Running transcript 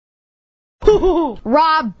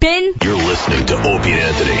Robin. You're listening to Opie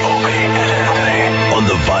Anthony. On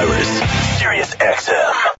the virus, Sirius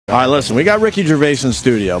XM. All right, listen, we got Ricky Gervais in the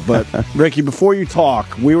studio, but Ricky, before you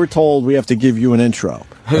talk, we were told we have to give you an intro.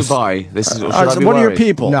 Who by? This is one of your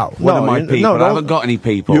people. No, one of my people. I haven't got any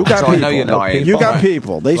people. You got so people. I know you're lying. You got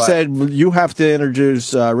people. They said you have to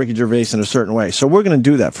introduce Ricky Gervais in a certain way, so we're going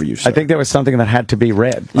to do that for you, sir. I think there was something that had to be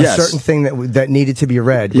read. Yes. A certain thing that needed to be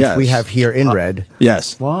read, which we have here in red.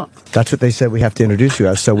 Yes. What? That's what they said we have to introduce you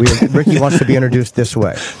as. So Ricky wants to be introduced this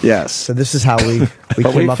way. Yes. So this is how we but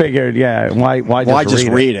came we up. figured, why just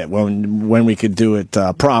read it when we could do it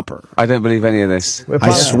proper? I don't believe any of this.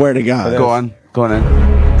 I swear to God. Go on then.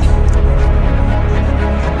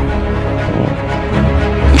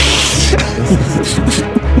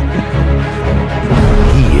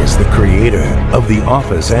 He is the creator of The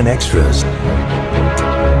Office and Extras.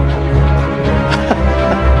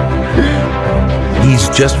 He's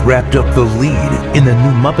just wrapped up the lead in the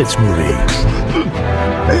new Muppets movie.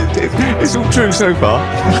 It's all true so far.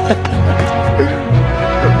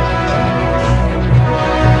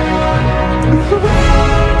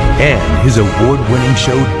 And his award-winning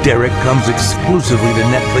show Derek comes exclusively to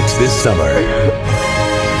Netflix this summer.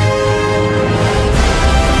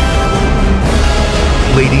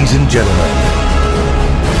 Ladies and gentlemen,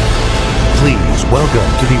 please welcome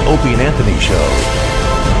to the Opie and Anthony Show,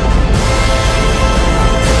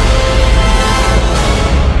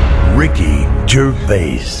 Ricky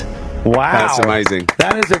Gervais. Wow. That's amazing.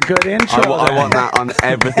 That is a good intro. I want that on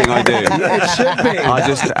everything I do. It should be. I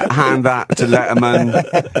just hand that to Letterman.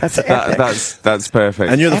 That's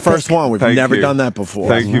perfect. And you're the first one. We've never done that before.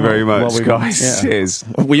 Thank you very much, Well, guys. Cheers.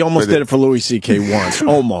 We almost did it for Louis C.K. once.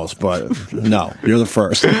 Almost, but no. You're the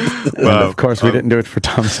first. Well, of course, we didn't do it for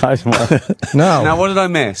Tom Sizemore. No. Now, what did I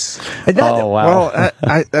miss? Oh, wow.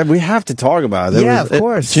 Well, we have to talk about it. Yeah, of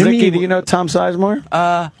course. Ricky, do you know Tom Sizemore?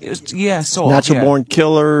 Sort of. Natural Born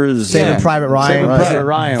Killers. Saving Private Ryan. Saving Private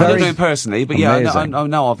Ryan. I don't know him personally, but yeah, Amazing. I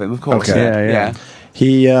know of him, of course. Okay. Yeah.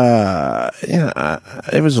 He, it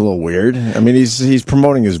was a little weird. I mean, he's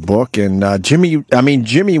promoting his book, and Jimmy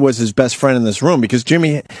was his best friend in this room because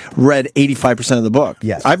Jimmy read 85% of the book.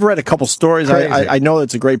 Yes. I've read a couple stories. I know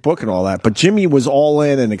it's a great book and all that, but Jimmy was all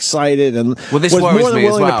in and excited and this was worries more than me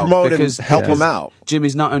as willing well, to promote because and help him out.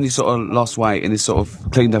 Jimmy's not only sort of lost weight and he's sort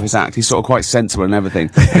of cleaned up his act, he's sort of quite sensible and everything.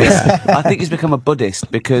 I think he's become a Buddhist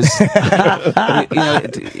because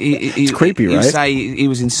It's creepy, right? You say he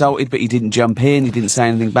was insulted, but he didn't jump in, he didn't say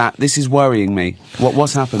anything back. This is worrying me.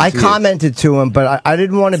 What's happened? I commented to him, but I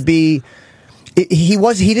didn't want to be. He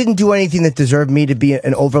didn't do anything that deserved me to be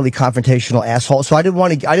an overly confrontational asshole. So I didn't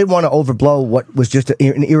want to overblow what was just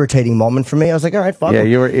an irritating moment for me. I was like, all right, fuck him.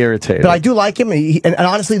 You were irritated. But I do like him, and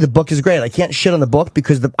honestly, the book is great. I can't shit on the book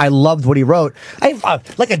because I loved what he wrote. I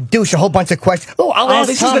like a douche, a whole bunch of questions.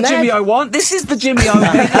 This is the Jimmy I want. This is the Jimmy I want.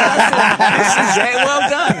 This is it. Well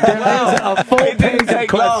done. A full page of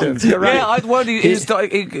questions. You're right. Yeah, I'd worry he's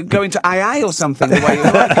going to AA or something. The way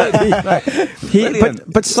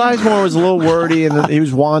But Sizemore was a little wordy, and he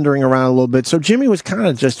was wandering around a little bit. So Jimmy was kind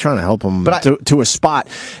of just trying to help him to a spot,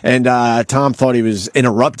 and Tom thought he was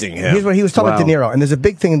interrupting him. Here's what he was talking about De Niro, and there's a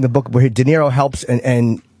big thing in the book where De Niro helps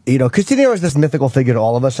and you know, because De Niro is this mythical figure to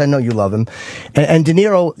all of us. I know you love him. And De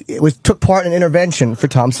Niro took part in an intervention for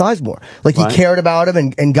Tom Sizemore. Like, he cared about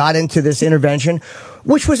him and got into this intervention,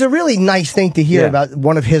 which was a really nice thing to hear about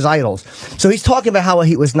one of his idols. So he's talking about how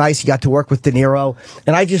he was nice. He got to work with De Niro.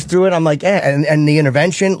 And I just threw it. I'm like, and the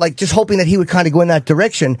intervention, like, just hoping that he would kind of go in that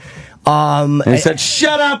direction. And he said,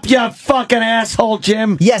 "Shut up, you fucking asshole,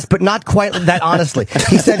 Jim." Yes, but not quite that honestly.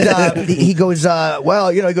 He said, he goes,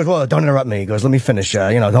 well, don't interrupt me. He goes, let me finish.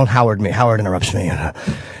 Don't Howard me. Howard interrupts me. And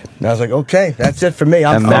I was like, okay, that's it for me.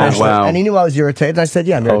 I'm finished. Wow. And he knew I was irritated. And I said,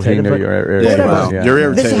 yeah, I'm irritated. He knew you were irritated. Yeah. You're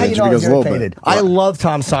irritated. This is how you know I was irritated. I love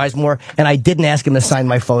Tom Sizemore, and I didn't ask him to sign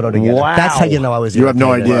my photo together. Wow. That's how you know I was You have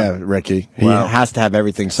irritated. no idea, Ricky. He has to have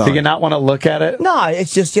everything signed. Do you not want to look at it? No,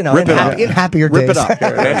 it's just, in happier days. Rip it up.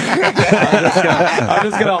 I'm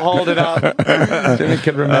just gonna hold it up. Jimmy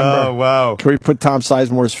can remember. Oh, wow. Can we put Tom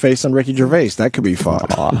Sizemore's face on Ricky Gervais? That could be fun.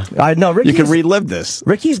 I know. You can relive this.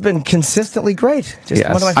 Ricky's been consistently great. Just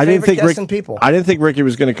one of my favorite guests and people. I didn't think Ricky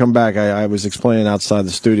was going to come back. I was explaining outside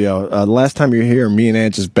the studio. The last time you were here, me and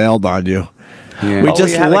Aunt just bailed on you. Yeah. We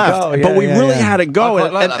just left, but we really had to go. I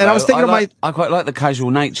like and I was thinking I quite like the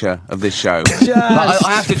casual nature of this show. Like,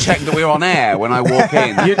 I have to check that we're on air when I walk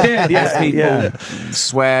in. You did, There's people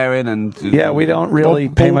swearing and we don't really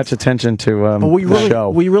pay much attention to but we the show.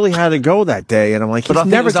 We really had to go that day, and I'm like, he's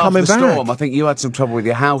never coming back. Storm, I think you had some trouble with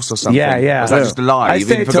your house or something. Yeah. Was that just a lie? I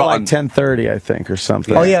stayed till like 10:30, I think, or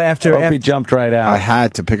something. Oh yeah, after Opie jumped right out. I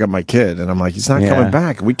had to pick up my kid, and I'm like, he's not coming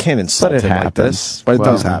back. We can't insult him like this, but it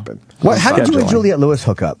does happen. How did you and Juliette Lewis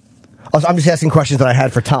hook up? I'm just asking questions that I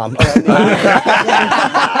had for Tom.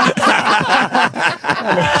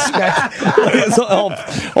 It's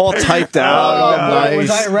all typed out. Nice. Was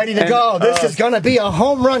I ready to go? This is gonna be a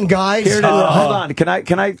home run, guys. Hold on, can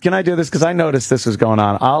I do this because I noticed this was going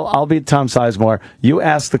on. I'll be Tom Sizemore. You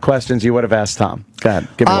ask the questions you would have asked Tom. Go ahead,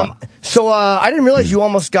 give me one. So I didn't realize you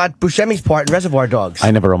almost got Buscemi's part in Reservoir Dogs.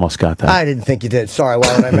 I never almost got that. I didn't think you did. Sorry,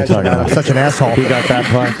 why would I mention that? I'm such an asshole. He got that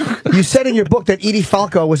part. You said in your book that Edie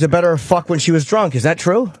Falco was a better fuck when she was drunk. Is that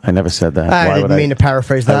true? I never said that. I didn't mean to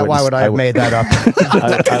paraphrase that. Why would I have made that up?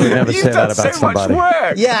 I would never say that about somebody.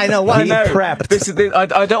 Yeah, I know. Why not prepped? This is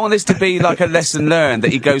I don't want this to be like a lesson learned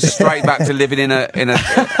that he goes straight back to living in a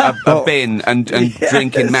bin and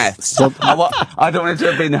drinking meth. I don't want him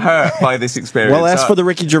to have been hurt by this experience. Well, ask for the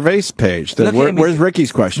Ricky Gervais page. Where's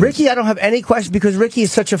Ricky's question? Ricky, I don't have any questions because Ricky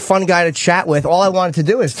is such a fun guy to chat with. All I wanted to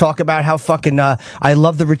do is talk about how fucking I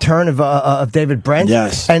love the return of David Brent.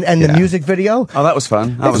 Yes. And the music video. Oh, that was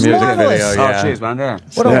fun. That was music marvelous. video. Oh, cheers, man. Yeah.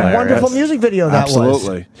 What a wonderful music video that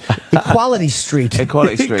Absolutely. was. Equality Street.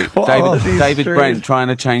 Equality Street. David Brent trying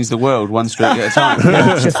to change the world one street at a time.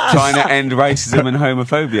 Just trying to end racism and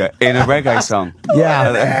homophobia in a reggae song.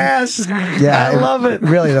 Yeah. Yes. Yeah. I love it.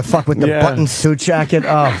 Really, the fuck with the button suit jacket.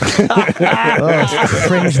 Oh, it's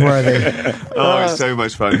cringeworthy. Oh, it's so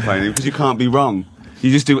much fun playing it because you can't be wrong.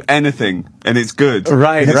 You just do anything, and it's good.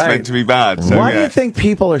 Right, it's meant to be bad. So, why do you think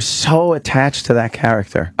people are so attached to that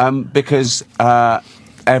character? Because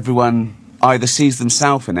everyone either sees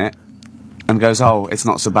themselves in it and goes, "Oh, it's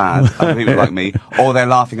not so bad." Other people like me, or they're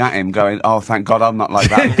laughing at him, going, "Oh, thank God, I'm not like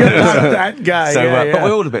that." That guy. So, but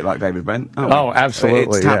we're all a bit like David Brent. Aren't we? Oh,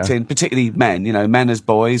 absolutely. It's tapped in, particularly men. You know, men as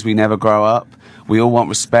boys, we never grow up. We all want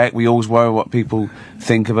respect. We always worry what people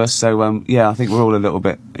think of us. So, yeah, I think we're all a little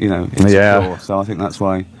bit, insecure. So I think that's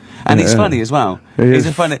why. And he's funny as well. He's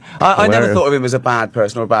a funny. I never thought of him as a bad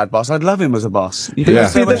person or a bad boss. I'd love him as a boss. You could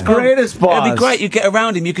be the greatest boss. It'd be great. You'd get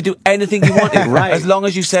around him. You could do anything you wanted. Right. As long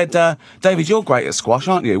as you said, David, you're great at squash,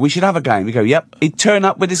 aren't you? We should have a game. You go, yep. He'd turn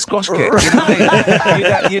up with his squash kit. You know what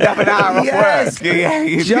I mean? You'd have an hour off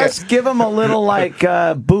work. Just give him a little,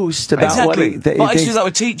 boost about what he thinks. I used to do that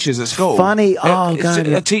with teachers at school. Funny. Oh, God.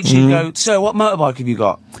 A teacher would go, "Sir, what motorbike have you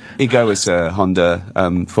got?" He'd go, "It's a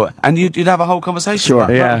Honda foot." And you'd have a whole conversation about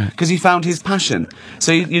that. Because he found his passion.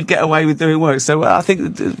 So you'd get away with doing work. So I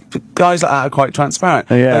think guys like that are quite transparent.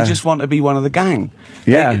 They just want to be one of the gang.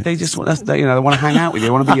 Yeah. They just want they want to hang out with you.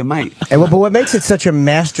 They want to be your mate. But what makes it such a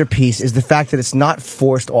masterpiece is the fact that it's not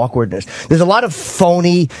forced awkwardness. There's a lot of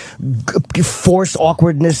phony, forced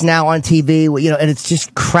awkwardness now on TV, and it's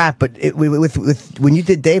just crap. But when you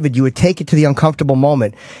did David, you would take it to the uncomfortable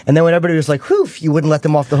moment, and then when everybody was like, "Whew," you wouldn't let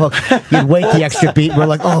them off the hook. You'd wait the extra beat. We're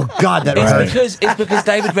like, "Oh God, that hurt." It's because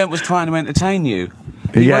David Brent was trying to entertain you.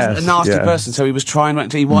 He wasn't a nasty person, so he was trying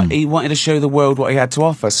to. He wanted to show the world what he had to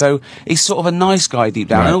offer. So he's sort of a nice guy deep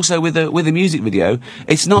down. And also with the music video,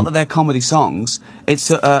 it's not that they're comedy songs.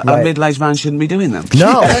 It's a middle-aged man shouldn't be doing them.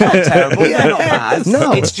 No, they're not terrible. They're not bad.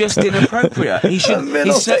 No, it's just inappropriate. He shouldn't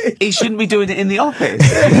be doing it in the office.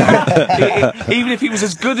 Even if he was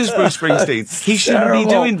as good as Bruce Springsteen, he shouldn't be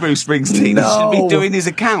doing Bruce Springsteen. No. He should be doing his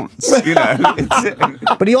accounts.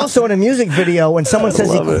 But he also in a music video, when someone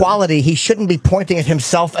says equality, he shouldn't be pointing at himself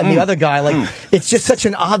and the other guy. It's just such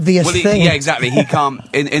an obvious thing. Yeah, exactly. He can't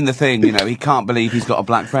in the thing. He can't believe he's got a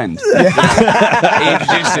black friend. He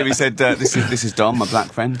introduced him. He said, "This is Dom, my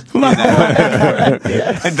black friend."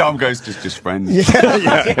 And Dom goes, "Just friend." Just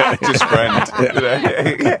friend.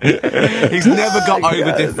 He's never got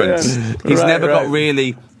over difference. He's never got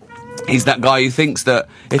really. He's that guy who thinks that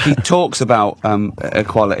if he talks about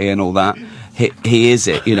equality and all that, he is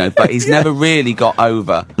it, but he's never really got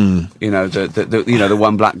over, the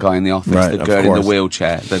one black guy in the office, the girl in the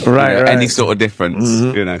wheelchair, any sort of difference,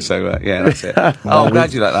 So that's it. Oh, I'm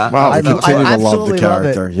glad you like that. Wow, I continue to love the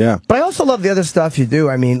character. Love it. But I also love the other stuff you do.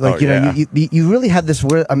 I mean, you really have this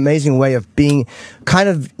amazing way of being kind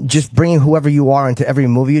of just bringing whoever you are into every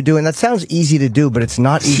movie you do, and that sounds easy to do, but it's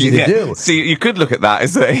not easy to do. See, you could look at that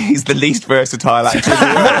as he's the least versatile actor in the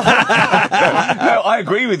world. No, I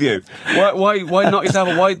agree with you. why knock yourself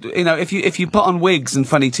out? Why, you know, if you put on wigs and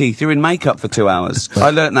funny teeth, you're in makeup for 2 hours. I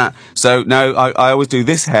learnt that. So no, I always do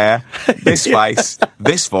this hair, this face,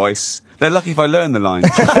 this voice. They're lucky if I learn the lines.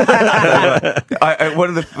 One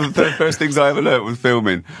of the first things I ever learnt with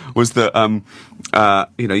filming was that,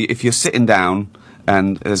 you know, if you're sitting down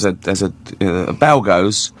and there's a bell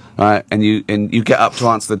goes, right, and you get up to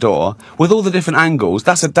answer the door, with all the different angles,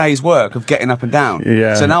 that's a day's work of getting up and down.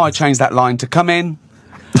 Yeah. So now I change that line to come in,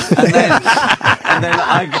 and then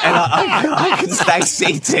I can stay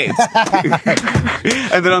seated.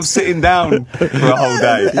 And then I'm sitting down for a whole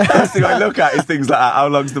day. The first thing I look at is things like that. How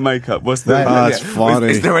long's the makeup? What's the... That's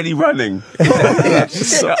funny. Is there any running?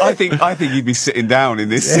 I think you'd be sitting down in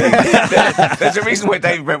this scene. There's a reason why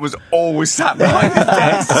David Brent was always sat behind his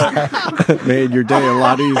desk. Made your day a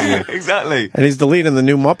lot easier. Exactly. And he's the lead in the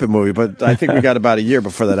new Muppet movie, but I think we got about a year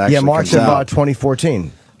before that actually March comes of out.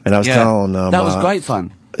 2014. And I was telling that was great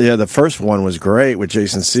fun. Yeah, the first one was great with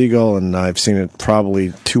Jason Segel, and I've seen it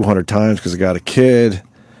probably 200 times because I got a kid.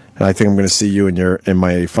 And I think I'm going to see you in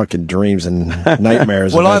my fucking dreams and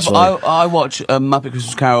nightmares. Well, eventually. I watch Muppet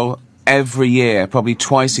Christmas Carol every year, probably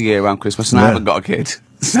twice a year around Christmas, and I haven't got a kid.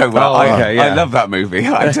 So I love that movie.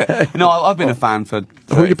 I've been a fan for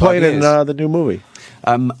 35 Who are you playing years. in the new movie?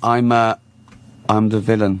 I'm the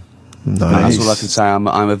villain. Nice. That's all I can say. I'm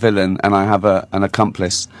a villain, and I have an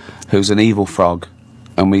accomplice who's an evil frog,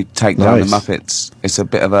 and we take down the Muppets. It's a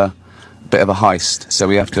bit of a heist, so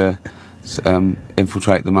we have to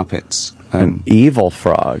infiltrate the Muppets. An evil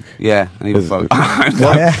frog. Yeah, an evil frog.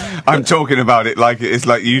 I'm talking about it like it's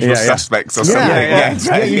like Usual Suspects or something.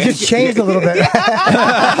 Yeah, you just changed a little bit.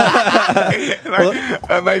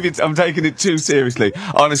 Maybe I'm taking it too seriously.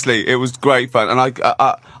 Honestly, it was great fun, and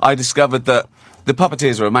I discovered that the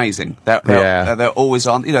puppeteers are amazing. They're always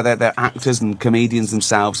on. You know, they're actors and comedians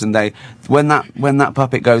themselves, and when that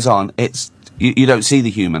puppet goes on, it's you don't see the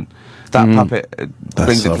human. That puppet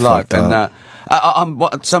brings it to life.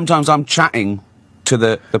 And sometimes I'm chatting to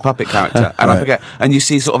the puppet character, and I forget. And you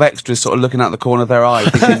see sort of extras sort of looking out the corner of their eye,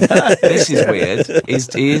 thinking, "This is weird."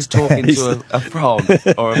 He is talking to a frog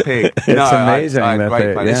or a pig. It's amazing.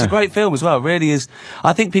 It's a great film as well. It really is.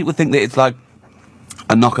 I think people think that it's like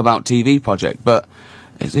a knockabout TV project, but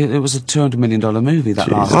it was a $200 million movie that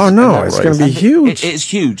last. Oh no, it's going to be huge. It's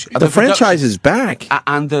huge. The franchise is back,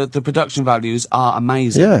 and the production values are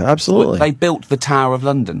amazing. Yeah, absolutely. They built the Tower of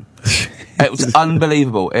London. It was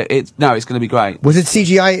unbelievable. It's going to be great. Was it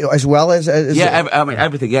CGI as well as I mean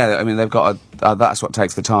everything. Yeah, I mean they've got that's what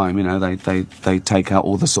takes the time. You know, they take out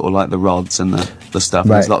all the sort of like the rods and the stuff.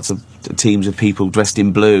 Right. There's lots of teams of people dressed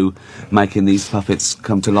in blue making these puppets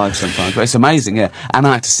come to life sometimes. But it's amazing. Yeah, and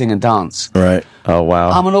I had to sing and dance. Right. Oh wow.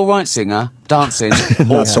 I'm an all right singer. Dancing,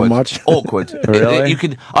 not so much. Awkward. Really?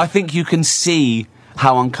 I think you can see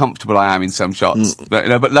how uncomfortable I am in some shots. But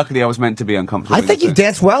luckily I was meant to be uncomfortable. I think you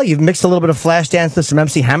danced well. You've mixed a little bit of flash dance with some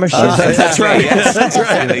MC Hammer shit. That's right. Yes, that's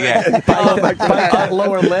right. Yeah. By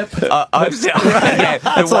lower lip. The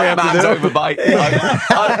white man's overbite.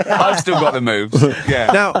 I've still got the moves.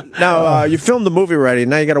 Yeah. Now you filmed the movie already.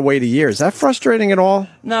 Now you got to wait a year. Is that frustrating at all?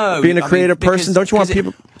 No. Being a creative person, don't you want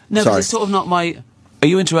people? No, because it's sort of not my. Are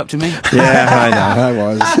you interrupting me? Yeah, I know. I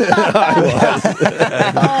was.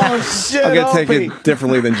 Oh, shit. I'm going to take it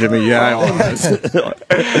differently than Jimmy. Yeah, I was.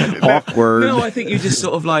 Awkward. No, I think you just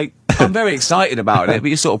sort of like, I'm very excited about it, but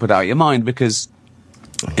you sort of put it out of your mind because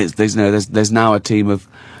there's now a team of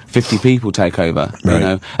 50 people take over, you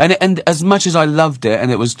know. And as much as I loved it, and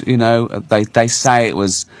it was, you know, they say it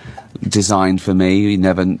was designed for me. You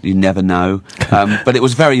never know. But it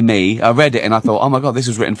was very me. I read it and I thought, oh my god, this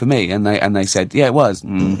was written for me. And they said, yeah, it was.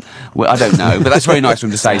 Well, I don't know, but that's very nice of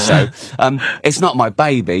them to say so. It's not my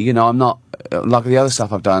baby, you know. I'm not like the other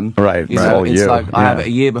stuff I've done. Right. You know, it's like I have it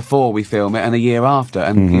a year before we film it and a year after,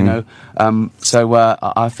 and you know. So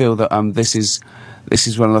I feel that this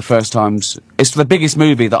is one of the first times. It's the biggest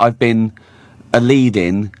movie that I've been a lead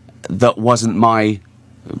in that wasn't my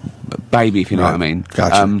baby, if you know what I mean.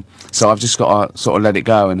 Gotcha. So I've just got to sort of let it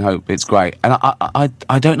go and hope it's great. And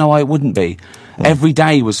I don't know why it wouldn't be. Every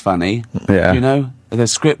day was funny. Yeah. You know, the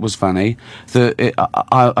script was funny.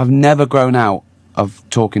 I've never grown out of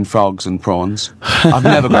talking frogs and prawns. I've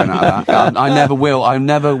never grown out of that. I never will. I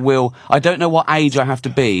never will. I don't know what age I have to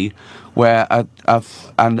be where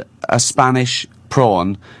a Spanish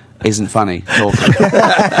prawn isn't funny talking.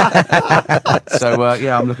 So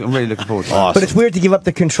yeah, I'm really looking forward to it. But it's weird to give up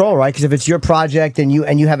the control, right? Because if it's your project and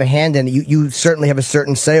you have a hand in it, you certainly have a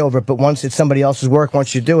certain say over it. But once it's somebody else's work,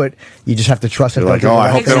 once you do it, you just have to trust it. Like, oh, I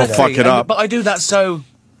hope they don't fuck it up. But I do that so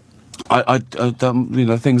you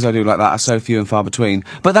know, things I do like that are so few and far between.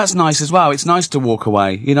 But that's nice as well. It's nice to walk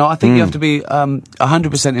away. You know, I think you have to be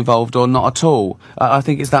 100% involved or not at all. I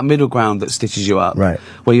think it's that middle ground that stitches you up. Right.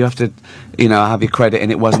 Where you have to, you know, have your credit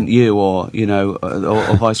and it wasn't you, or you know,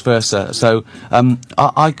 or vice versa. So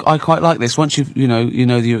I quite like this. Once you know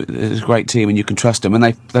it's a great team and you can trust them, and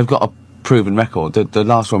they've got a proven record. The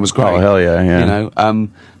last one was great. Oh hell yeah, yeah. You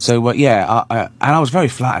know, yeah, and I was very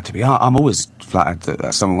flattered to be. I'm always flattered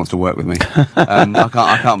that someone wants to work with me.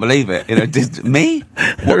 I can't believe it. You know, me?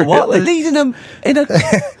 What? Really? Leading them in a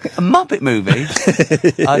Muppet movie?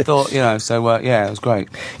 I thought, you know. So yeah, it was great.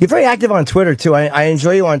 You're very active on Twitter too. I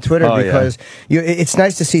enjoy you on Twitter because it's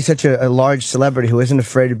nice to see such a large celebrity who isn't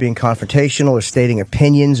afraid of being confrontational or stating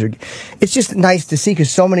opinions. Or it's just nice to see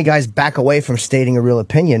because so many guys back away from stating a real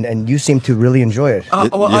opinion, and you seem to really enjoy it.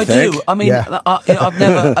 Well, I think? do. I mean,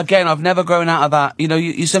 I've never grown out of that. You know,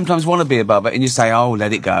 you sometimes want to be above it, and you say, "Oh,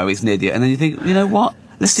 let it go. It's an idiot," and then you think, you know what?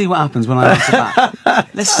 Let's see what happens when I answer back.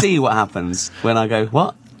 Let's see what happens when I go,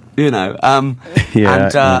 what? You know, but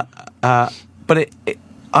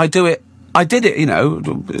I did it, you know,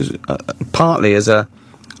 partly as an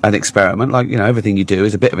experiment. Like, you know, everything you do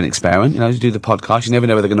is a bit of an experiment. You know, you do the podcast, you never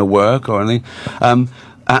know whether they're going to work or anything.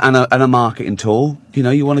 And a marketing tool. You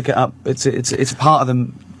know, you want to get up. It's a part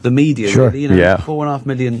of the media. Sure. Really, you know, 4.5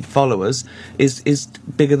 million followers is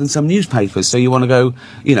bigger than some newspapers. So you want to go,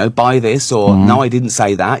 you know, buy this or no, I didn't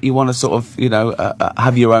say that. You want to sort of, you know,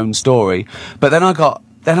 have your own story. But then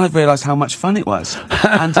I realised how much fun it was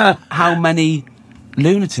and how many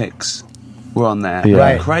lunatics were on there. Yeah.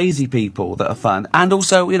 Right. Crazy people that are fun. And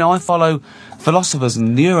also, you know, I follow philosophers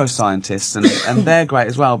and neuroscientists and they're great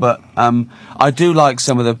as well. But I do like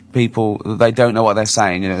some of the people, they don't know what they're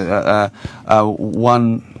saying. You know,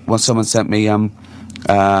 when someone sent me, I think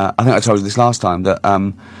I told you this last time, that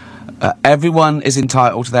everyone is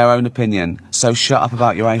entitled to their own opinion, so shut up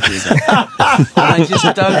about your atheism. I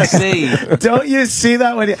just don't see. Don't you see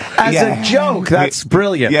that when as a joke? That's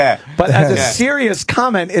brilliant. Yeah. But as a serious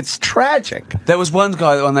comment, it's tragic. There was one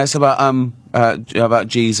guy on there about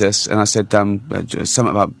Jesus, and I said something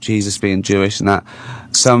about Jesus being Jewish, and that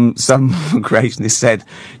some creationist said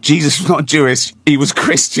Jesus was not Jewish, he was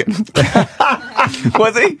Christian.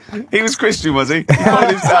 Was he? He was Christian, was he? He called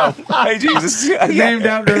himself. Hey, Jesus. Named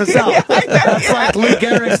after himself. That's like Lou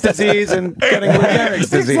Gehrig's disease and getting Lou Gehrig's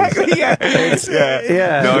disease. Exactly, yeah.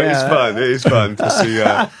 No, yeah. it's fun. It is fun to see.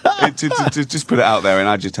 To just put it out there and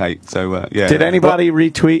agitate. So yeah. Did anybody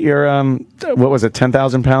retweet your what was it,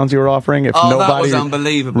 10,000 pounds you were offering? If nobody that was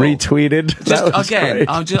unbelievable. Retweeted. Again,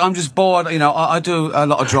 I'm just bored. You know, I do a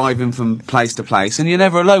lot of driving from place to place, and you're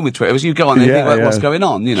never alone with Twitter. As you go on there, and think, what's going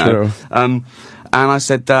on? You know. True. And I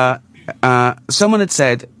said, someone had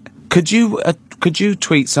said, could you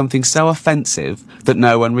tweet something so offensive that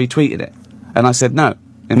no one retweeted it? And I said, no,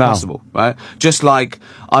 impossible, right? Just like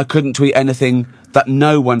I couldn't tweet anything that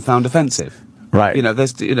no one found offensive. Right. You know,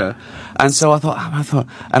 and so I thought,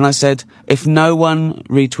 and I said, if no one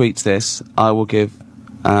retweets this, I will give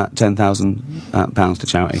 £10,000 to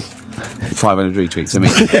charity. 500 retweets, I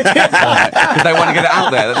mean. Because they want to get it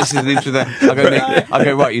out there that this is an interest. I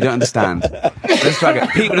go, right, you don't understand. Let's try again.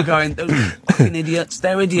 People are going, those fucking idiots,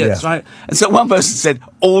 they're idiots, right? And so one person said,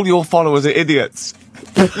 all your followers are idiots.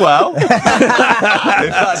 Well, if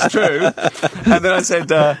that's true. And then I said,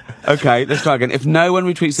 okay, let's try again. If no one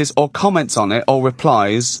retweets this or comments on it or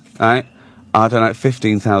replies, right, I don't know,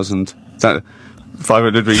 15,000.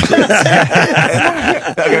 500 retweets.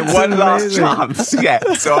 Okay, one last chance. Yeah.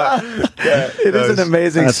 So, it is an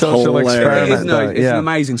amazing social experiment. It's an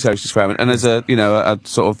amazing social experiment. And as a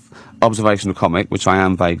sort of observational comic, which I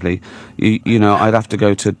am vaguely, you know, I'd have to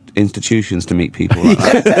go to institutions to meet people like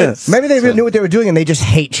that. Maybe they knew what they were doing and they just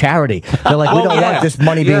hate charity. They're like, we don't want this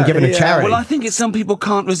money being given to charity. Well, I think some people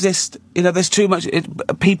can't resist. You know, there's too much.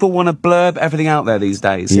 People want to blurb everything out there these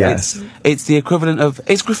days. Yes. It's the equivalent of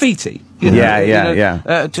graffiti. You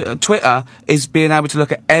know? Twitter is being able to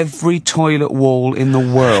look at every toilet wall in the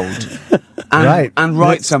world. And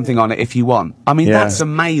write something on it if you want. I mean, that's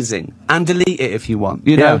amazing. And delete it if you want.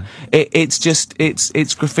 You know,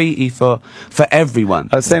 it's graffiti for everyone.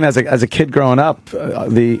 I was saying, as a kid growing up,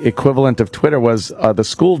 the equivalent of Twitter was the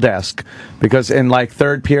school desk, because in like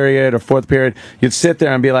third period or fourth period, you'd sit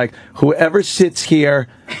there and be like, whoever sits here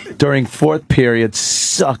during fourth period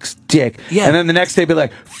sucks dick. Yeah. And then the next day be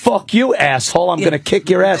like, fuck you, asshole, I'm going to kick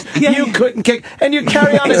your ass. You couldn't kick. And you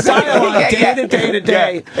carry on a dialogue day to day to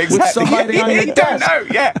day with somebody on your desk.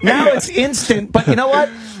 Now it's instant, but you know what?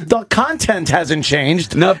 The content hasn't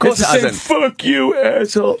changed. No, of course it hasn't. Fuck you,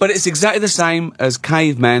 asshole. But it's exactly the same as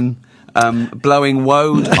cavemen blowing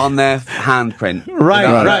woad on their handprint.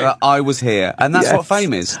 Right. I was here, and that's what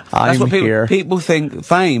fame is. That's what people think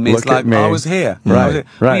fame is. Look like, I was here. Right.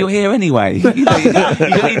 Well, you're here anyway. You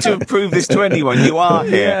don't need to prove this to anyone. You are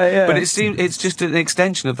here. But it's just an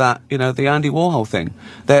extension of that. The Andy Warhol thing.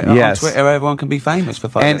 On Twitter, everyone can be famous for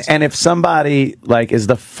photos. And if somebody like is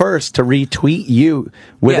the first to retweet you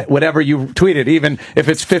with whatever you tweeted, even if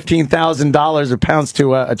it's $15,000 or pounds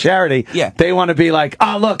to a charity, they want to be like,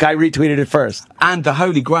 oh look, I retweeted it first. And the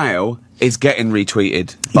Holy Grail is getting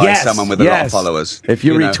retweeted by someone with a lot of followers. If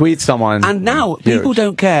you retweet someone, and now people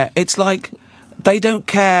don't care. It's like they don't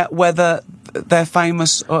care whether they're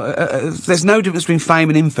famous. There's no difference between fame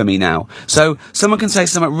and infamy now. So someone can say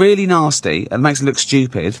something really nasty and makes it look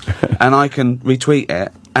stupid, and I can retweet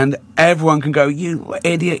it, and everyone can go, "You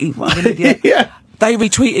idiot! You fucking idiot!" They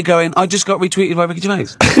retweeted going, I just got retweeted by Ricky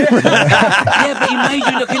Gervais. Yeah, but he made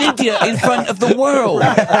you look an idiot in front of the world.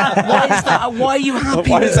 Why is that? Why are you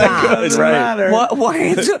happy with that?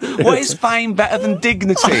 Why is fame better than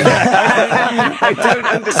dignity? I don't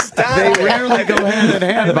understand. They rarely go hand in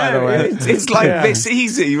hand, by the way. It's like this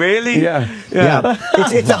easy, really? Yeah.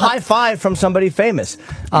 It's a high five from somebody famous.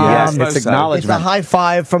 It's acknowledgement. It's a high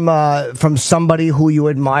five from somebody who you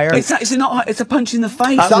admire. It's a punch in the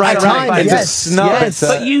face. Right. Yes.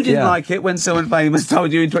 But you didn't like it when someone famous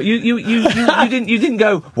told you. You didn't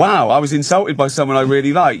go, wow, I was insulted by someone I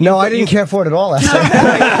really like. No, I didn't care for it at all.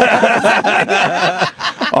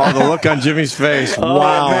 Oh, the look on Jimmy's face.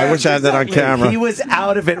 Wow, man, I wish I had that on camera. He was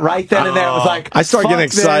out of it right then and there. It was like, I started getting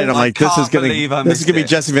excited. I'm like, this is gonna be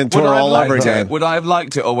Jesse Ventura all over again. Would I have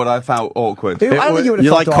liked it, or would I have felt awkward? I think you would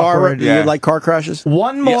have felt awkward. You like car crashes?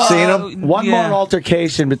 One more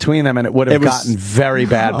altercation between them, and it would have gotten very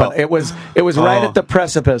bad. But it was right at the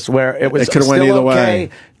precipice where it was could have went either way.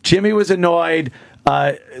 Jimmy was annoyed.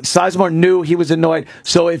 Sizemore knew he was annoyed.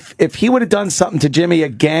 So if he would have done something to Jimmy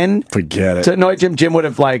again, forget it. To annoy Jim would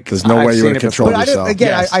have There's no way you would have controlled yourself.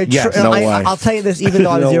 Again, I'll tell you this. Even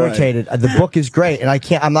though I was irritated, the book is great, and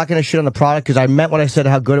I'm not going to shit on the product because I meant what I said,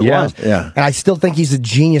 how good it was. Yeah. And I still think he's a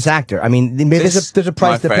genius actor. I mean, there's a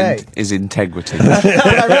price to pay. Is integrity. But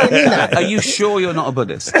I really mean that. Are you sure you're not a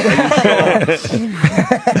Buddhist? Are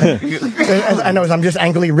you sure? I know. I'm just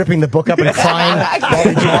angrily ripping the book up and crying while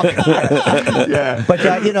we talk. But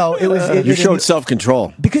it was. You showed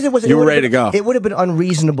self-control because it was. You were ready to go. It would have been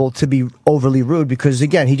unreasonable to be overly rude because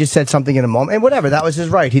again, he just said something in a moment, and whatever. That was his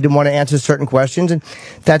right. He didn't want to answer certain questions, and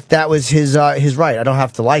that was his right. I don't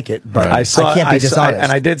have to like it, but I can't be dishonest.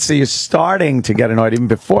 And I did see you starting to get annoyed even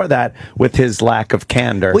before that with his lack of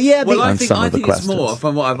candor. Well, I think it's more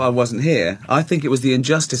from what I wasn't here. I think it was the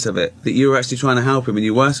injustice of it that you were actually trying to help him, and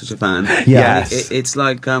you were such a fan. Yes, it's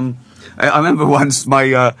like. I remember once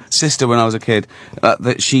my sister, when I was a kid, that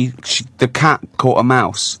the cat caught a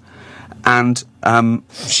mouse, and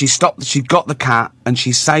she stopped. She got the cat and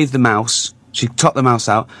she saved the mouse. She took the mouse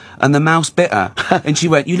out, and the mouse bit her, and she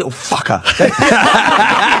went, "You little fucker."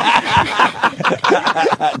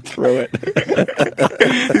 Threw it.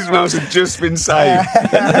 His mouse had just been saved.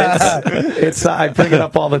 I bring it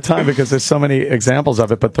up all the time because there's so many examples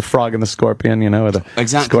of it. But the frog and the scorpion, where the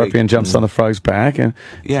scorpion jumps on the frog's back, and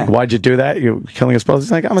why'd you do that? You're killing his supposed.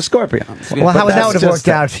 He's like, I'm a scorpion. Well, how would that would have worked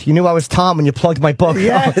out? You knew I was Tom when you plugged my book.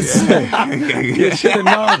 Yes. You should have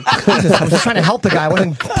known. I was just trying to help the guy. I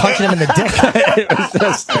wasn't punching him in the dick. It was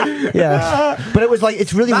just, but it was like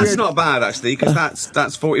it's really weird. That's not bad actually, because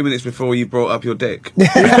that's 40 minutes before you brought up your dick.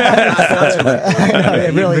 It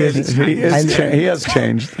really is. He has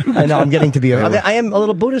changed. I know. I'm getting to be. I am a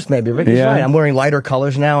little Buddhist, maybe. Ricky's right. I'm wearing lighter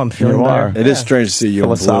colors now. I'm feeling better. It is strange to see you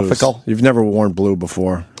philosophical. In blues. You've never worn blue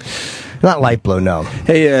before. Not light blue, no.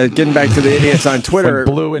 Hey, getting back to the idiots on Twitter.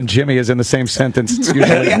 When blue and Jimmy is in the same sentence, it's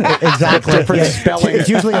usually exactly different spelling. It's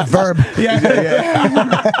usually a verb.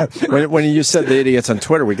 When you said the idiots on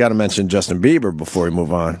Twitter, we got to mention Justin Bieber before we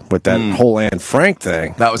move on with that whole Anne Frank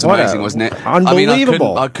thing. That was amazing, wasn't it?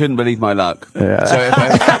 Unbelievable. I couldn't believe my luck. Yeah.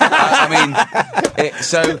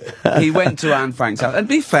 So he went to Anne Frank's house. And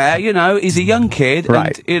be fair, he's a young kid.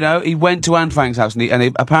 Right. And, he went to Anne Frank's house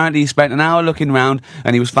and apparently he spent an hour looking around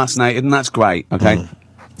and he was fascinated, and that's great, okay?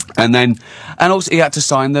 And also he had to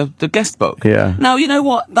sign the guest book. Yeah. Now, you know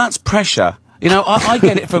what? That's pressure. I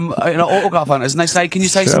get it from autograph hunters, and they say, can you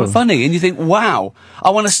say something funny? And you think, wow, I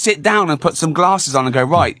want to sit down and put some glasses on and go,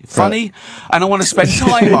 right, funny? And I want to spend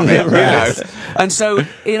time on it, And so,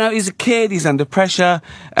 he's a kid, he's under pressure,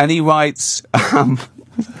 and he writes,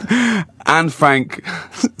 Anne Frank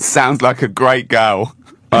sounds like a great girl.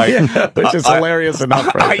 Which is hilarious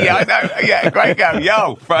enough. Right I know. Yeah, great girl.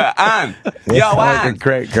 Yo, for Anne. Yo, Anne. Like a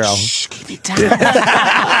great girl. Shh, keep it down.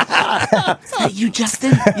 Hey, you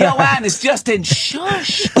Justin? Yo, Anne, it's Justin.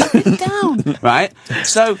 Shush, keep it down. Right?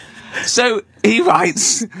 So he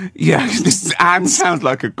writes, yeah, this Anne sounds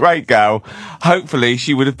like a great girl. Hopefully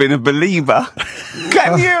she would have been a believer.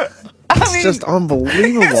 Can you? It's just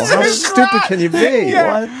unbelievable. How stupid can you be?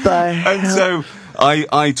 Yeah. What the hell? And so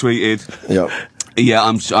I tweeted, yeah,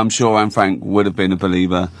 I'm sure Anne Frank would have been a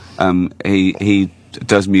believer. He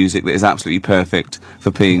does music that is absolutely perfect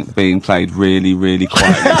for being played really, really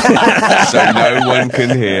quietly, so no one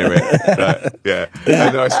can hear it. Right? Yeah.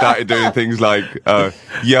 And then I started doing things like,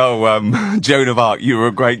 yo, Joan of Arc, you were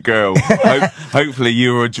a great girl. Hopefully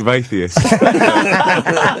you were a Gervais.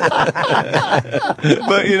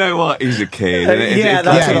 But you know what? He's a kid.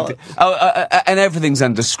 And everything's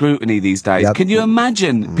under scrutiny these days. Can you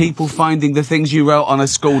imagine people finding the things you wrote on a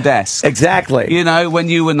school desk? Exactly. You know, when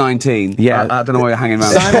you were 19. Yeah. I don't know why you're hanging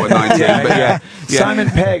around at 19, but yeah. Simon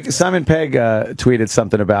Pegg tweeted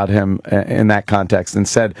something about him in that context and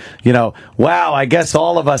said, you know, wow, I guess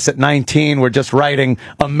all of us at 19 were just writing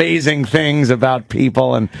amazing things about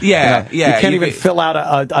people, and you can't even fill out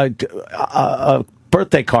a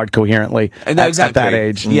birthday card coherently at that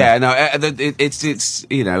age. Yeah, no, it's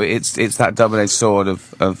you know, it's that double-edged sword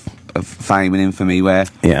of fame and infamy where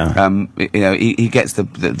you know, he gets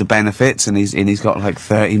the benefits, and he's got like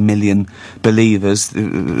 30 million believers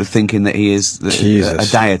thinking that he is a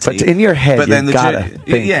deity. But in your head, you've got to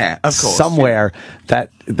think of course, somewhere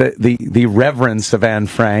that the reverence of Anne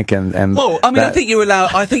Frank and well, I mean, I think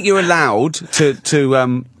you're allowed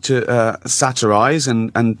to satirize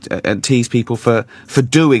and tease people for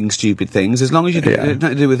doing stupid things, as long as you don't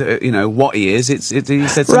do with you know what he is. He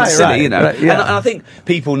said something silly, you know. And I think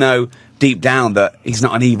people know deep down that he's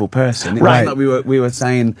not an evil person. It wasn't like we were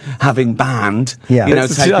saying having banned, you know,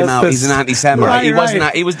 take him out. He's an anti-Semite. He wasn't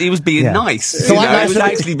that. He was being nice. You know, he was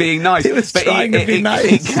actually being nice. He was trying to be nice.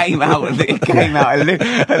 It came out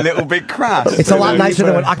a little bit crass. It's a lot nicer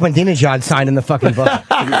than what Ahmadinejad signed in the fucking book.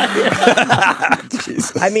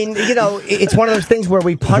 I mean, you know, it's one of those things where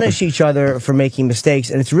we punish each other for making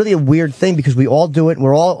mistakes, and it's really a weird thing because we all do it.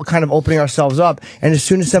 We're all kind of opening ourselves up, and as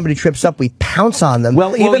soon as somebody trips up, we pounce on them.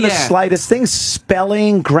 Well, even the slightest things,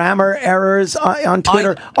 spelling, grammar errors on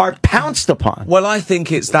Twitter are pounced upon. Well, I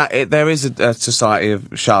think it's that there is a society of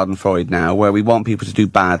Schadenfreude now where we want people to do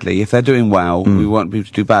badly. If they're doing well, we want people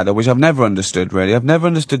to do bad, which I've never understood, really. I've never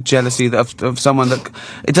understood jealousy of someone that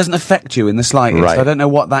it doesn't affect you in the slightest. I don't know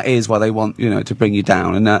what that is, why they want, you know, to bring you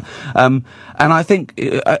down. And I think,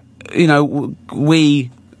 you know,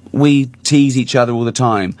 we tease each other all the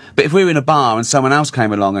time. But if we were in a bar and someone else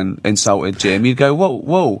came along and insulted Jim, you'd go,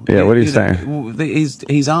 whoa. Yeah, what are you saying?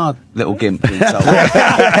 He's our little gimp to insult.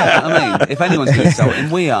 I mean, if anyone's going to insult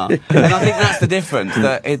him, we are. And I think that's the difference.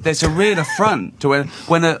 That there's a real affront to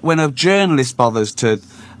when a journalist bothers to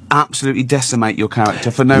absolutely decimate your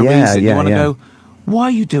character for no reason. You want to go, why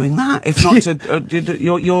are you doing that? If not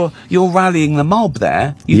to, you're rallying the mob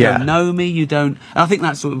there. You don't know me. You don't. And I think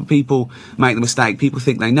that's what people make the mistake. People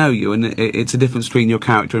think they know you, and it's a difference between your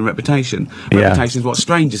character and reputation. Reputation is what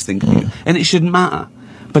strangers think of you, and it shouldn't matter.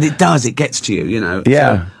 But it does. It gets to you. You know.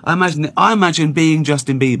 Yeah. So I imagine being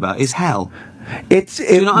Justin Bieber is hell. Do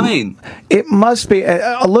you know what I mean? It must be.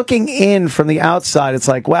 Looking in from the outside, it's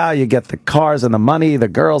like, wow, you get the cars and the money, the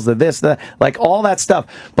girls, the this, the like, all that stuff.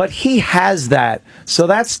 But he has that, so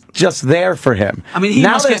that's just there for him. I mean,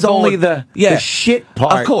 now there's only the shit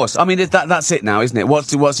part. Of course. I mean, that's it now, isn't it?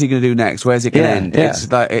 What's he going to do next? Where's it going to end?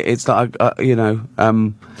 It's like you know,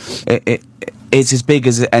 it's as big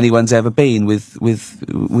as anyone's ever been with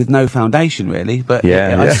no foundation, really. But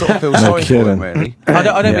I sort of feel sorry for him, really.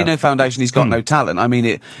 I don't mean no foundation. He's got no talent. I mean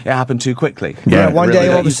it happened too quickly. One day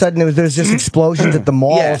all of a sudden there's just explosions at the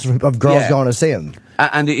malls of girls going to see him.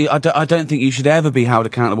 And I don't think you should ever be held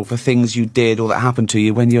accountable for things you did or that happened to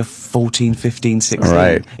you when you're 14, 15, 16.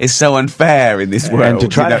 Right. It's so unfair in this world. And to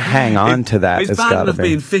try to hang on to that, it's bad enough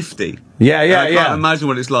being 50. Yeah. I can't imagine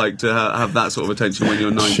what it's like to have that sort of attention when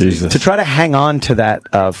you're 19. To try to hang on to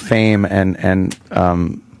that fame and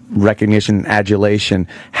recognition, adulation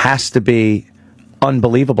has to be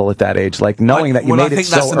unbelievable at that age, like knowing that you made it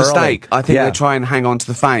so early. I think that's a mistake. I think they try and hang on to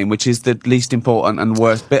the fame, which is the least important and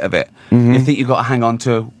worst bit of it. You think you've got to hang on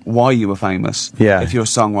to why you were famous. If you're a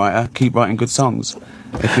songwriter, keep writing good songs.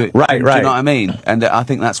 Do you know what I mean? And I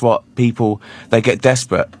think that's what people, they get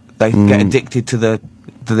desperate. They get addicted to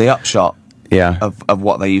the upshot. Yeah. of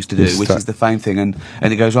what they used to do, which is the fame thing, and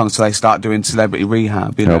it goes wrong. So they start doing celebrity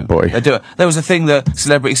rehab. You know? Oh boy! They do it. There was a thing, the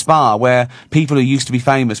Celebrity Spa, where people who used to be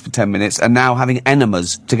famous for 10 minutes are now having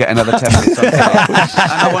enemas to get another 10 minutes on stage. And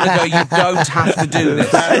I want to go, you don't have to do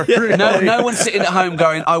this. No one's sitting at home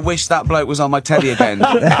going, I wish that bloke was on my telly again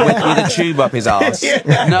with a tube up his arse.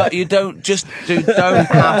 No, you don't. Don't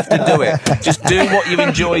have to do it. Just do what you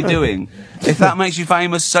enjoy doing. If that makes you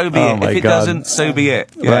famous, so be it. If it doesn't, so be it.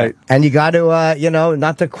 Yeah. Right. And you got to, you know,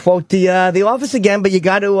 not to quote the Office again, but you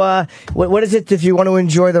got to, what is it? If you want to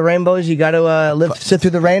enjoy the rainbows, you got to sit through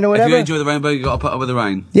the rain or whatever. If you enjoy the rainbow, you got to put up with the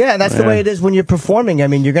rain. Yeah, that's the way it is when you're performing. I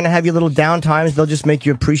mean, you're going to have your little down times. They'll just make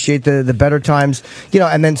you appreciate the better times. You know,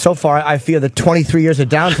 and then so far, I feel the 23 years of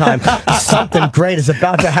downtime, something great is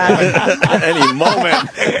about to happen. Any moment.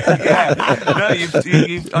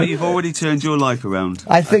 No, you've already turned your life around.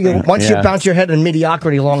 I think once you bounce your head in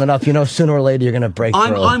mediocrity long enough, you know, sooner or later you're going to break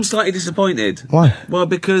through. I'm slightly disappointed. Why? Well,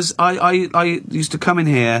 because I used to come in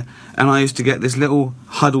here and I used to get this little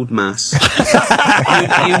huddled mass.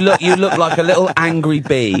 you look like a little angry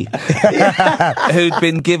bee who'd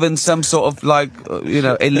been given some sort of like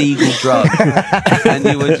illegal drug, and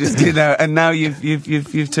you were just and now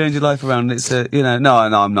you've turned your life around. And it's no,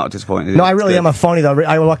 I'm not disappointed. No, I really am a phony though.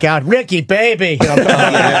 I walk out, Ricky, baby. You know,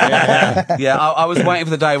 yeah. I was waiting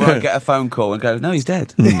for the day where I'd get a phone call and go, no, he's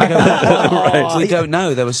dead. I go, right. We don't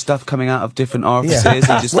know. There was stuff coming out of different orifices.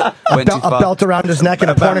 And just went too far. A belt around his neck in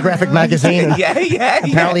a pornographic magazine.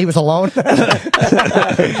 Apparently he was alone.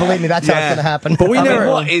 Believe me, that's how it's going to happen. But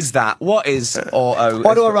what is that? What is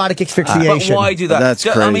autoerotic asphyxiation? But why do that? That's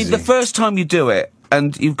crazy. I mean, the first time you do it,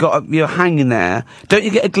 and you're hanging there, don't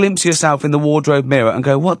you get a glimpse of yourself in the wardrobe mirror and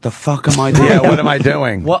go, what the fuck am I doing? Yeah, what am I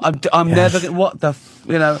doing? I'm never, what the,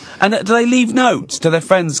 and do they leave notes to their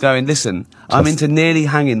friends going, listen, I'm into nearly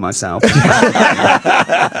hanging myself.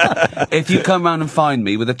 If you come round and find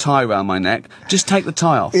me with a tie around my neck, just take the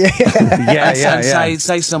tie off. And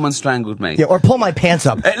say someone strangled me. Yeah, or pull my pants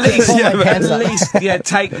up. At least,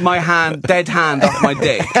 take my dead hand off my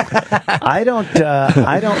dick. I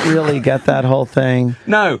don't really get that whole thing.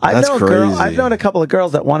 No, that's crazy. I've known a couple of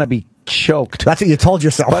girls that want to be choked. That's what you told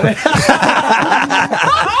yourself. Oh,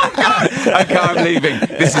 God. Okay, I'm leaving.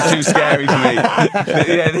 This is too scary for me.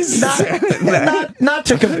 Not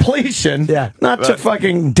to completion. Not to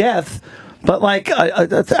fucking death. But like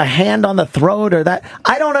a hand on the throat or that.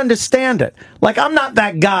 I don't understand it. Like, I'm not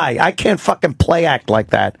that guy. I can't fucking play act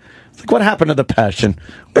like that. It's like, what happened to the passion?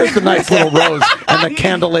 Where's the nice little rose and the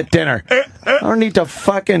candlelit dinner? I don't need to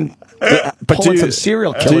fucking pull some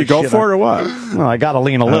serial killer. Do you go shit for it or what? No, I got to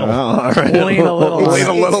lean a little. All right. Lean a little. Lean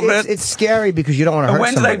a little bit. It's scary because you don't want to hurt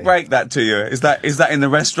when somebody. do they break that to you? Is that in the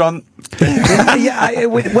restaurant? It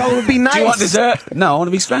would be nice. Do you want dessert? No, I want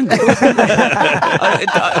to be strangled.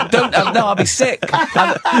 I'll be sick.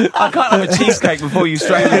 I can't have a cheesecake before you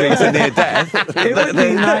strangle me to near death. It would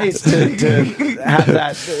be nice to have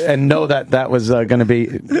that and know that was going to be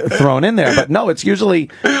thrown in there. But no, it's usually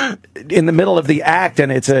in the middle of the act,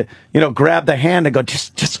 and it's grab the hand and go,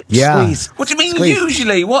 just squeeze. What do you mean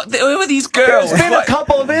usually? Who are these girls? There's been a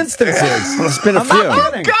couple of instances. There's been a few.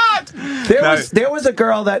 Oh, God! There was a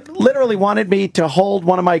girl that literally wanted me to hold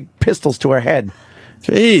one of my pistols to her head.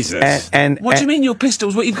 Jesus. And what do you mean your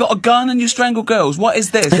pistols? What, you've got a gun and you strangle girls? What is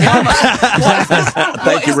this?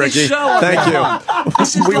 Thank you, Ricky. Thank you.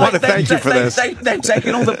 We want to thank you for this. They've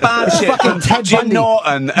taken all the bad shit from Jim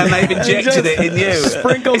Norton and they've injected it in you. It's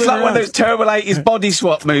like one of those terrible 80s body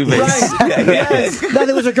swap movies. Right. No,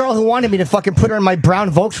 there was a girl who wanted me to fucking put her in my brown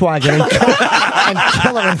Volkswagen and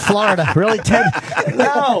kill her in Florida. Really, Ted?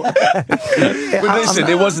 No. But listen,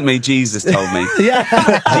 it wasn't me. Jesus told me.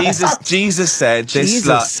 Jesus said this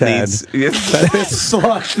slut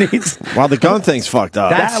needs. Well, the gun thing's fucked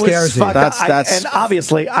up. That scares me. And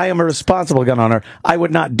obviously, I am a responsible gun owner. I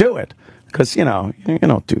would not do it because you don't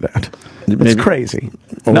do that. It's crazy.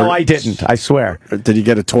 No, I didn't. I swear. Did you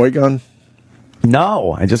get a toy gun?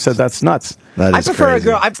 No, I just said that's nuts. That is I prefer crazy.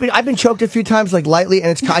 a girl. I've been choked a few times, like lightly,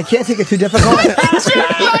 and I can't take it too difficult. Lightly,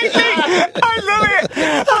 I love it.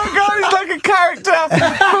 Oh God, he's like a character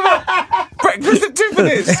from Breakfast at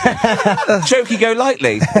Tiffany's.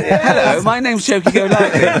 Chokey-go-lightly. Hello, my name's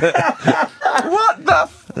Chokey-go-lightly. What the?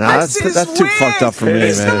 That's too fucked up for me, it man.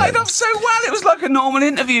 It started off so well. It was like a normal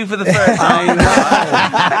interview for the first time.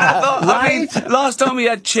 I mean, last time we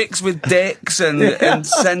had chicks with dicks and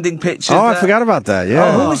sending pictures. Oh, I forgot about that.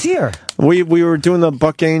 Yeah. Who was here? We were doing the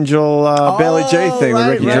Buck Angel Bailey J thing with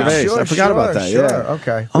Ricky Gervais. Sure, I forgot about that. Sure. Yeah.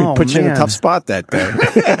 Okay. We put you in a tough spot that day.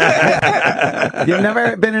 You've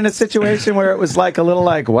never been in a situation where it was like a little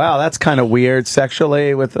like, wow, that's kind of weird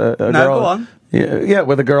sexually with a girl? No, go on. Yeah,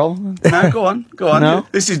 with a girl. No, go on. No?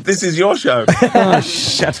 This is your show. Oh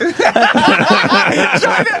shit!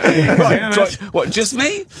 What? Just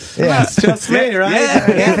me? Yeah, It's just me, right? Yeah.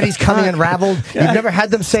 Anthony's coming unraveled. You've never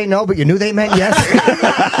had them say no, but you knew they meant yes.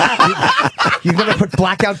 You've never put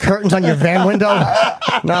blackout curtains on your van window.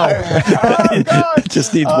 No.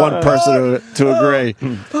 Just needs one person to agree.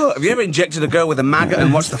 Oh, have you ever injected a girl with a maggot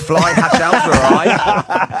and watched the fly hatch out through her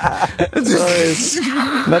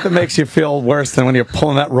eye? Nothing makes you feel worse than when you're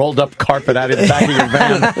pulling that rolled up carpet out of the back of your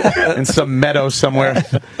van in some meadow somewhere.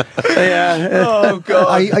 Yeah. Oh God.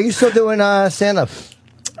 Are you still doing stand up?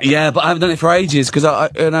 Yeah, but I haven't done it for ages because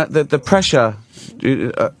the pressure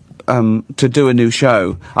to do a new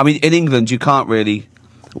show. I mean, in England, you can't really.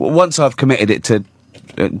 Once I've committed it to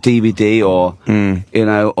DVD or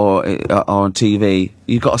or on TV,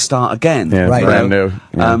 you've got to start again. Yeah, Right. brand new.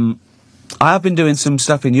 Yeah. I have been doing some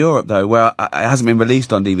stuff in Europe though, where it hasn't been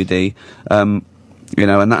released on DVD. And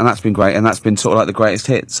that's been great, and that's been sort of like the greatest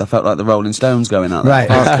hits. I felt like the Rolling Stones going out there. Right.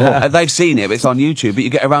 Oh, cool. They've seen it, but it's on YouTube, but you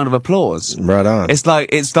get a round of applause. Right on. It's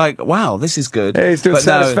like, wow, this is good. Hey, he's doing But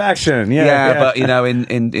no- Satisfaction. Yeah, but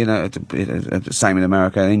same in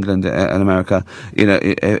America, England, and America.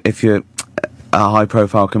 If you're a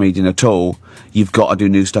high-profile comedian at all, you've got to do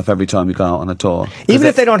new stuff every time you go out on a tour. Even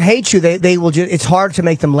if they don't hate you, they will just. It's hard to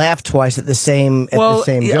make them laugh twice at the same joke.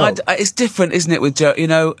 It's different, isn't it? With Joe,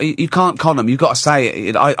 you can't con them. You've got to say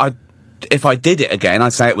it. If I did it again,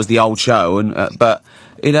 I'd say it was the old show. But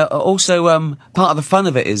also part of the fun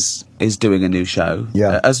of it is doing a new show.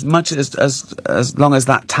 Yeah. As much as long as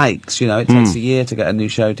that takes, it takes a year to get a new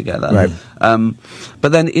show together. Right.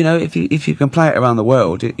 But then if you can play it around the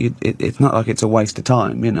world, it's not like it's a waste of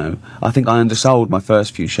time. I think I undersold my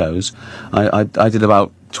first few shows. I did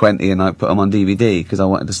about 20 and I put them on DVD because I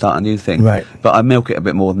wanted to start a new thing. Right. But I milk it a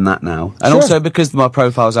bit more than that now, and Sure. also because my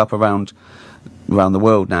profile's up around the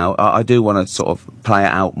world now, I do want to sort of play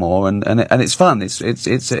it out more, and it's fun.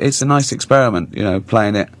 It's a nice experiment,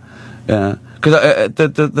 playing it. Because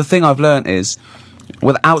the thing I've learnt is,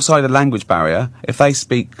 with outside a language barrier, if they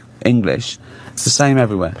speak English, it's the same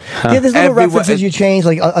everywhere. Yeah, there's little references you change,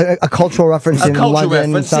 like a cultural reference in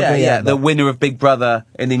London. Yeah. The winner of Big Brother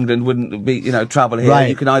in England wouldn't be, travel here. Right.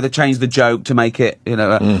 You can either change the joke to make it,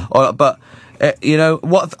 but.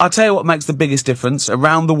 What I'll tell you what makes the biggest difference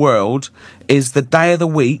around the world is the day of the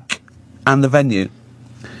week and the venue.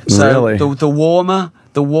 So Really? the warmer,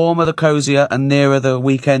 the cozier and nearer the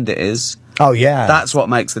weekend it is. Oh yeah, That's what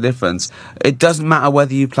makes the difference. It doesn't matter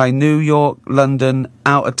whether you play New York, London,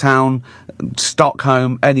 out of town,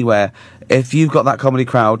 Stockholm, anywhere. If you've got that comedy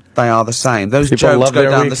crowd, they are the same. Those People jokes love go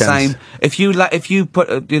their down weekends. the same. If you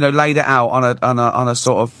put laid it out on a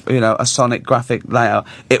sort of a sonic graphic layout,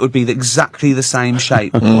 it would be exactly the same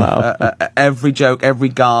shape. Wow. Every joke, every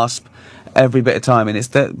gasp, every bit of timing. It's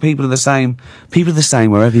that people are the same. People are the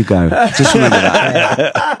same wherever you go. Just remember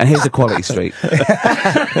that. And here's the quality street.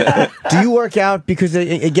 Do you work out? Because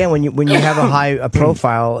again, when you have a high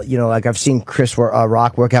profile, like I've seen Chris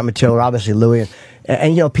Rock work out material, or obviously Louis,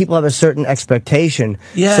 and people have a certain expectation.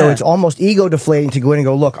 Yeah. So it's almost ego deflating to go in and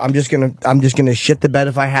go, look, I'm just gonna shit the bed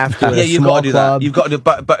if I have to. Yeah, you've got to do that. You've got to do,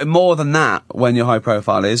 but more than that, when your high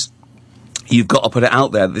profile is, you've got to put it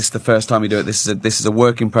out there. This is the first time you do it. This is a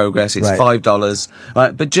work in progress. It's Right. $5,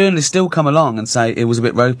 right? But journalists still come along and say it was a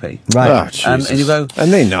bit ropey, Right. Oh, Jesus. and you go,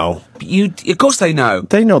 And they know. of course they know.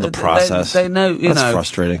 They know the process. They know. That's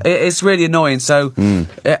frustrating. It's really annoying. So,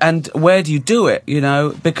 and where do you do it?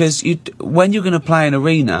 Because when you're going to play an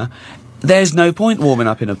arena, there's no point warming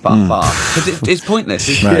up in a bar because it's pointless.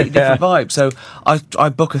 It's a completely different vibe. So I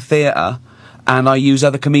book a theatre and I use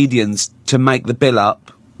other comedians to make the bill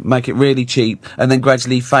up, make it really cheap, and then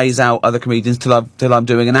gradually phase out other comedians till I'm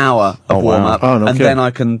doing an hour of warm up, Oh, no and kidding.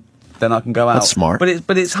 then I can go out. That's smart.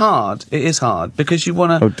 But it's hard. It is hard because you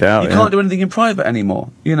want to. No doubt, you yeah. can't do anything in private anymore.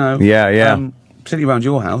 Yeah. Particularly around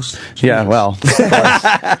your house. Yeah, well, of course.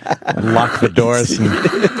 Lock the doors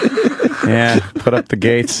and put up the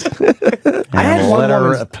gates. I had And one let her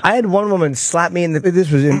woman. rip. I had one woman slap me in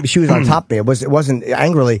the. She was on top of me. It wasn't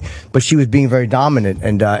angrily, but she was being very dominant,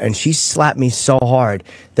 and she slapped me so hard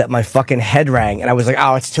that my fucking head rang, and I was like,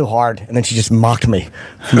 "Oh, it's too hard," and then she just mocked me.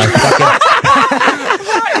 My fucking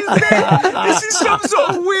This is some sort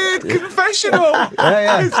of weird confessional.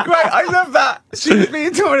 It's great. I love that. She was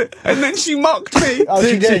being told, and then she mocked me. Oh,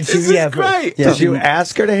 she did. This is great. Did you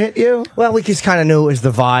ask her to hit you? Well, we just kind of knew it was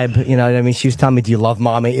the vibe. You know what I mean? She was telling me, "Do you love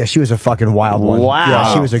mommy?" Yeah, she was a fucking wild one. Wow.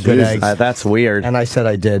 Yeah, she was a good egg. That's weird. And I said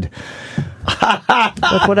I did.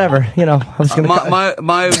 But whatever, you know. I was gonna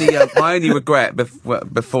my only regret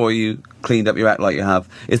before you cleaned up your act like you have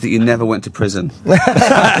is that you never went to prison. 'Cause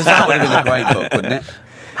that would have been a great book, wouldn't it?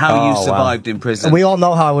 How you survived in prison. We all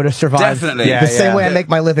know how I would have survived. Definitely. The same way I make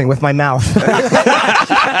my living, with my mouth.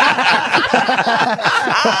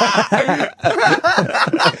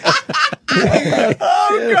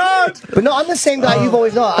 Oh God! But no, I'm the same guy you've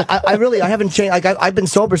always known. I haven't changed. Like I've been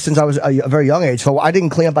sober since I was a very young age, so I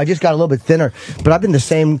didn't clean up. I just got a little bit thinner, but I've been the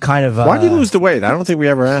same kind of. Why did you lose the weight? I don't think we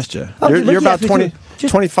ever asked you. You're about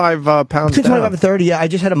 25 pounds between 25 down. and 30. Yeah, I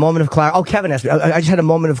just had a moment of clarity. Oh, Kevin asked me. I just had a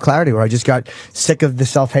moment of clarity where I just got sick of the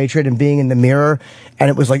self-hatred and being in the mirror, and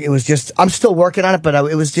it was just. I'm still working on it, but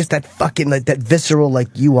it was just that fucking that visceral, like,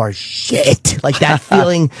 you are shit, like that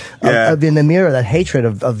feeling of in the mirror, that hatred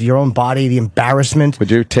of your own body, the embarrassment. Would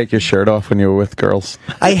you take your shirt off when you were with girls?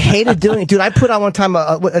 I hated doing it, dude. I put on one time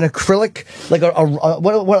an acrylic, like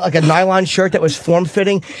like a nylon shirt that was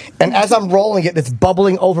form-fitting, and as I'm rolling it, it's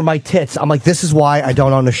bubbling over my tits. I'm like, this is why I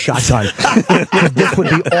don't own a shotgun. This would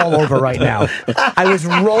be all over right now. I was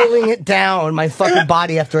rolling it down my fucking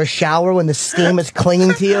body after a shower when the steam is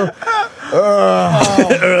clinging to you.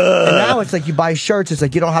 And now it's like you buy shirts. It's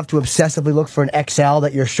like you don't have to obsessively look for an XL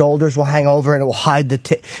that your shoulders will hang over and it will hide the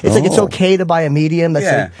tit. It's like it's okay to buy a medium. That's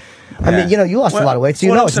like, I mean, you know, you lost a lot of weight, so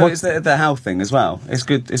you know. Also, it's the health thing as well. It's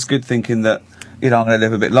good thinking that, you know, I'm going to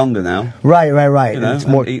live a bit longer now. Right. You know, it's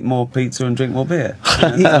eat more pizza and drink more beer. You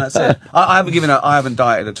know, and that's it. I haven't given up. I haven't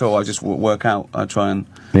dieted at all. I just work out. I try and.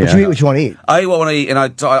 But you eat what you want to eat. I eat what I want to eat, and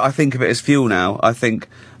I think of it as fuel now. I think,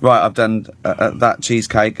 right, I've done that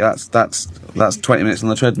cheesecake. That's 20 minutes on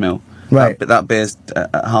the treadmill. Right. That beer's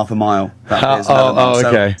half a mile. That beer's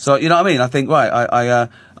okay. So you know what I mean? I think, right,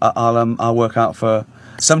 I'll work out for.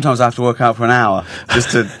 Sometimes I have to work out for an hour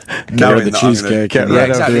just to know the cheesecake.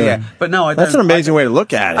 Yeah. But no, I don't. That's an amazing way to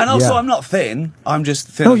look at it. And also, I'm not thin. I'm just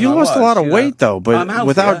thin. No, you lost a lot of weight though, but I'm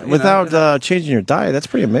healthier, without changing your diet, that's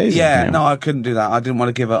pretty amazing. Yeah, no, I couldn't do that. I didn't want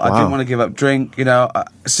to give up. Wow. I didn't want to give up drink. You know,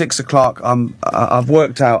 6 o'clock. I've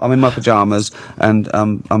worked out. I'm in my pajamas and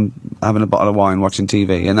I'm having a bottle of wine, watching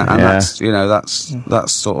TV, and that's, you know,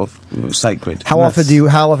 that's sort of sacred. How often do you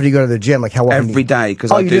go to the gym? Like how often? Every day,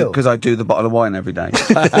 because I do the bottle of wine every day.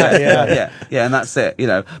 Yeah, and that's it, you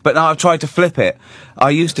know. But now I've tried to flip it. I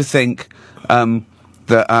used to think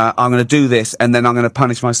that I'm going to do this and then I'm going to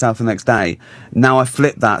punish myself the next day. Now I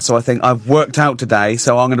flip that, so I think I've worked out today,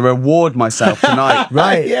 so I'm going to reward myself tonight.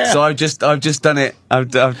 Right. Yeah. So I've just done it.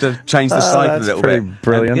 I've changed the cycle a little bit.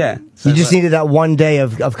 Brilliant. Yeah. You just needed that one day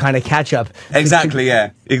of kind of catch up. Exactly.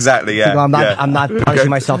 Yeah. I'm not punishing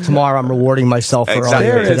myself tomorrow. I'm rewarding myself for all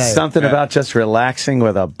There today. is something about just relaxing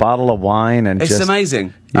with a bottle of wine and it's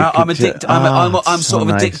amazing. I'm addicted. I'm sort of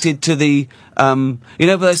addicted to the. You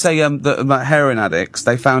know, they say about heroin addicts.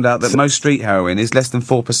 They found out that most street heroin is less than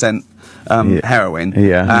 4% heroin.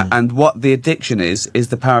 Yeah. And what the addiction is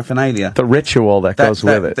the paraphernalia. The ritual that goes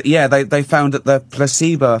with it. They found that the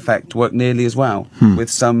placebo effect worked nearly as well with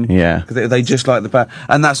some. Yeah. They just like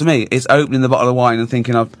and that's for me. It's opening the bottle of wine and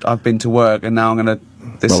thinking I've been to work and now I'm gonna.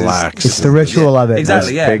 Relax. It's the ritual of it.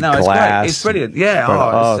 Exactly, yeah. No, it's great. It's brilliant.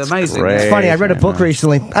 Yeah, it's amazing. It's funny. I read a book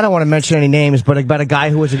recently. I don't want to mention any names, but about a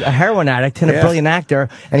guy who was a heroin addict and a brilliant actor,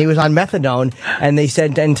 and he was on methadone. And they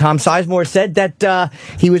said, and Tom Sizemore said that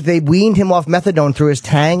they weaned him off methadone through his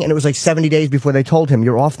Tang, and it was like 70 days before they told him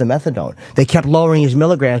you're off the methadone. They kept lowering his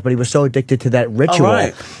milligrams, but he was so addicted to that ritual. Oh,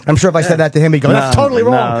 right. I'm sure if I said that to him, he'd go, "That's totally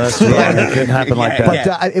wrong." No, that's wrong. It didn't happen like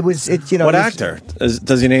that. But it's you know. What actor?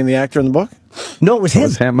 Does he name the actor in the book? No, it was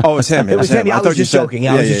him. Oh, it was him. It was him. I was just joking.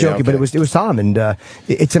 I was just joking, but it was Tom, and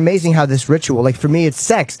it's amazing how this ritual. Like for me, it's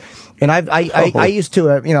sex, and I used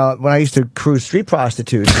to you know, when I used to cruise street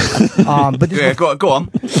prostitutes. But this go on.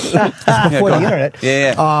 Before the internet.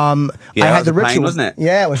 I had the ritual, wasn't it?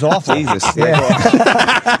 Yeah, it was awful. Jesus.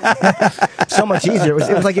 So much easier.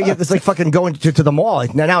 It was like fucking going to the mall.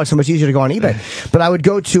 Like, now it's so much easier to go on eBay. But I would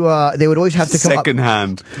go to. They would always have to come second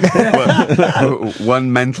hand.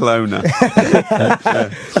 One mental owner.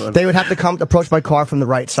 They would have to approach my car from the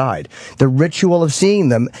right side. The ritual of seeing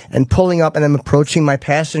them and pulling up and then approaching my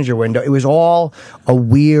passenger window. It was all a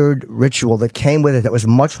weird ritual that came with it that was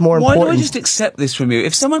much more important. Why do I just accept this from you?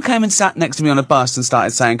 If someone came and sat next to me on a bus and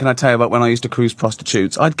started saying, "Can I tell you about when I used to cruise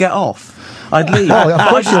prostitutes?" I'd get off. I'd leave. Oh, of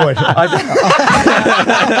course you would.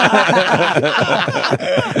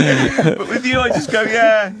 But with you, I just go,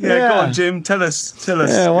 yeah. Go on, Jim. Tell us.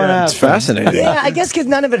 Yeah, what happened? It's fascinating. Yeah, I guess because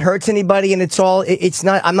none of it hurts anybody, and it's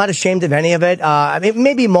not. I'm not ashamed of any of it. I mean,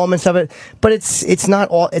 maybe moments of it, but it's not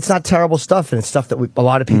terrible stuff, and it's stuff that a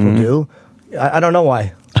lot of people do. I don't know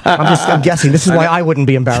why. I'm guessing. This is why I wouldn't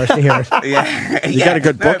be embarrassed to hear it. Yeah, You got a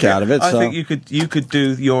good book out of it. I so. think you could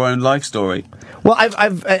do your own life story. Well,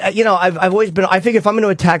 I've always been. I think if I'm going to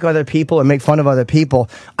attack other people or make fun of other people,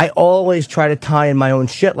 I always try to tie in my own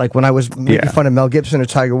shit. Like when I was making fun of Mel Gibson or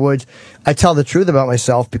Tiger Woods, I tell the truth about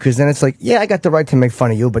myself because then it's like, yeah, I got the right to make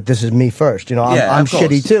fun of you, but this is me first. You know, I'm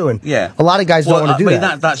shitty too, and a lot of guys don't want to do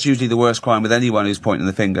that. That's usually the worst crime with anyone who's pointing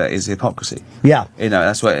the finger is hypocrisy. Yeah, you know,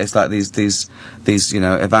 that's what it's like. These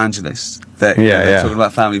evangelists. They're talking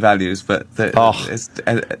about family values, but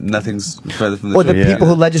nothing's further from the truth. Or the people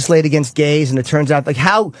who legislate against gays, and it turns out, like,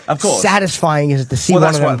 how satisfying is it to see one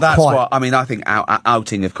of them caught? I mean, I think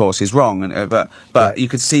outing, of course, is wrong, but you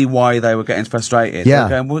could see why they were getting frustrated. Yeah.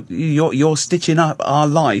 They're going, well, you're stitching up our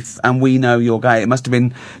life, and we know you're gay. It must have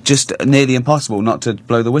been just nearly impossible not to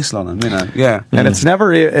blow the whistle on them, you know? Yeah. And it's never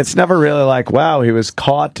really like, wow, he was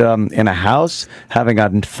caught in a house having a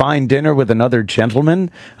fine dinner with another gentleman,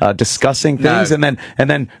 discussing things, and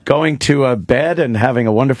then going to bed and having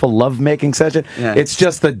a wonderful lovemaking session. Yeah. It's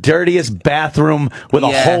just the dirtiest bathroom with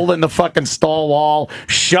a hole in the fucking stall wall,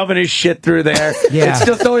 shoving his shit through there. It's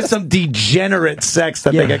just always some degenerate sex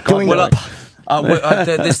that they get caught with.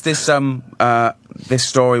 This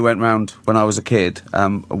story went round when I was a kid,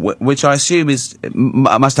 which I assume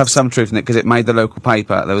must have some truth in it because it made the local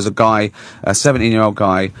paper. There was a guy, a 17-year-old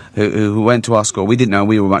guy who went to our school. We didn't know,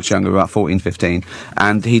 we were much younger, about 14, 15,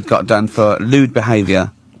 and he'd got done for lewd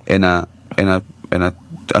behaviour in a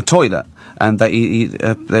toilet. And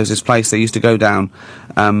there was this place they used to go down,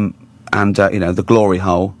 the glory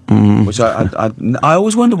hole, which I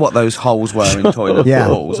always wonder what those holes were in toilet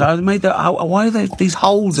walls. Why are there these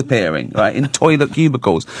holes appearing in toilet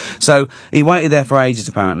cubicles? So he waited there for ages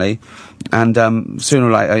apparently, and sooner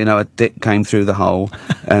or later, a dick came through the hole,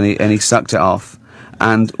 and he sucked it off.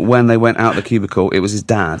 And when they went out the cubicle, it was his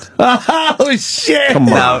dad. Oh shit! Come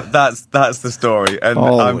on. Now that's the story. And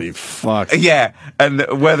holy fuck! Yeah, and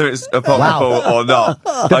whether it's apocryphal or not,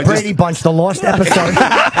 the Brady Bunch, the lost episode.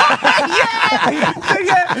 Yeah,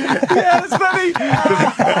 it's funny.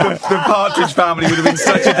 The Partridge Family would have been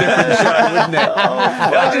such a different show, wouldn't it?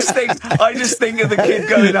 I just think of the kid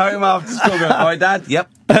going home after school going, "All right, Dad? Yep.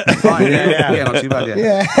 Fine, yeah, not too bad,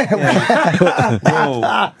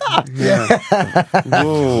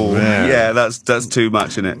 Whoa. Yeah, that's too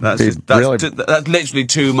much, isn't it? That's literally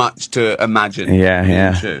too much to imagine.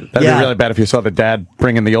 Yeah. That'd be really bad if you saw the dad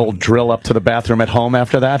bringing the old drill up to the bathroom at home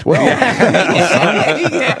after that. Well,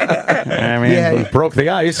 I mean, broke the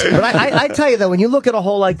ice. But I tell you though, when you look at a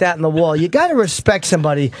hole like that in the wall, you got to respect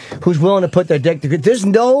somebody who's willing to put their dick through. There's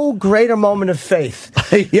no greater moment of faith.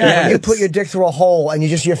 You put your dick through a hole and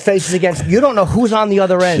your face is against. You don't know who's on the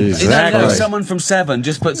other end. Exactly. Someone from Seven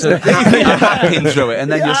just puts a hat pin through it,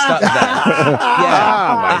 and then you're stuck there. A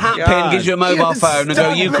hat pin gives you a mobile phone and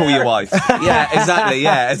go, you call your wife. Yeah, exactly.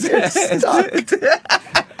 Yeah.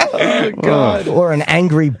 Oh God! Or an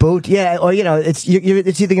angry boot, or it's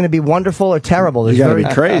either going to be wonderful or terrible. You got to be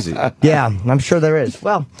crazy. Yeah, I'm sure there is.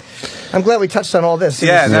 Well, I'm glad we touched on all this.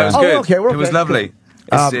 Yeah, that was good. Okay, it was lovely.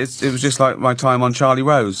 It was just like my time on Charlie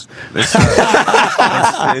Rose. It's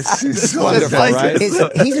wonderful, right?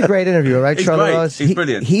 He's a great interviewer, right, Charlie Rose? He's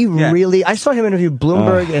brilliant. He really. I saw him interview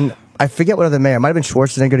Bloomberg and I forget what other mayor. It might have been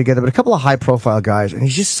Schwarzenegger together, but a couple of high-profile guys, and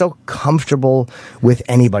he's just so comfortable with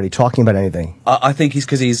anybody talking about anything. I think he's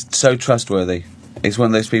because he's so trustworthy. He's one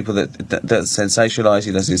of those people that sensationalise.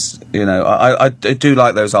 He does his, I do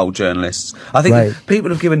like those old journalists. I think people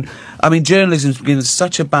have given, journalism's given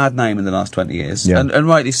such a bad name in the last 20 years, and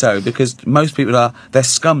rightly so, because most people they're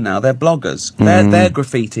scum now. They're bloggers. They're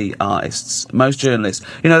graffiti artists. Most journalists,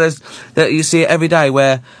 you see it every day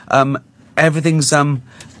where everything's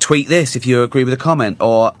tweet this if you agree with a comment,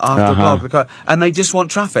 or after a blog, and they just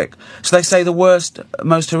want traffic. So they say the worst,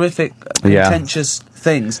 most horrific, contentious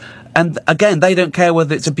things. And again, they don't care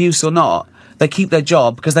whether it's abuse or not. They keep their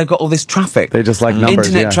job because they've got all this traffic. They just like numbers.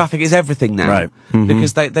 Internet traffic is everything now, right?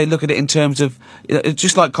 Because they look at it in terms of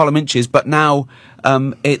just like column inches, but now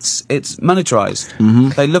it's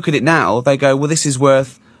monetarized. They look at it now. They go, well, this is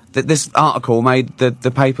worth this article made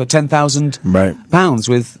the paper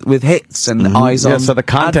 £10,000 with hits and eyes on. Yeah, so the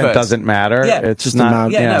content adverts. Doesn't matter. Yeah, it's just not.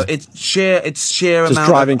 amount, no, it's sheer just amount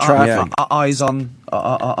driving of traffic. eyes on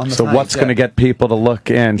the So page, what's going to get people to look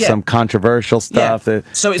in? Yeah. Some controversial stuff. Yeah.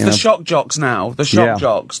 That, So it's the shock jocks now. The shock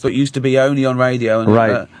jocks that used to be only on radio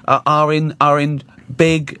and are in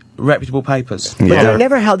big reputable papers. But they're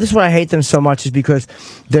never held. This is why I hate them so much, is because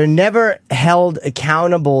they're never held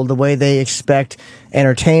accountable the way they expect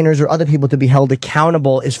entertainers or other people to be held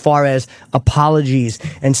accountable as far as apologies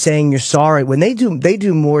and saying you're sorry. When they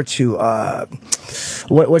do more to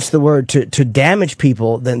what's the word, to damage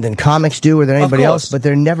people than comics do or than anybody else. But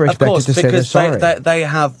they're never expected to say they're sorry. They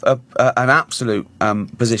have an absolute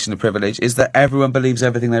position of privilege, is that everyone believes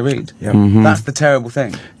everything they read. Yep. That's the terrible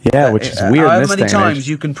thing. Yeah, which is weird. However many times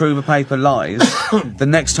you can prove a paper lies, the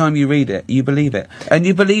next time you read it, you believe it, and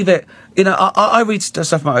you believe it. You know, I read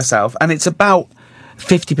stuff about myself, and it's about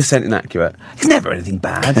 50% inaccurate. It's never anything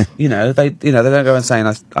bad. They don't go and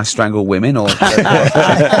saying I strangle women or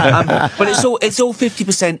but it's all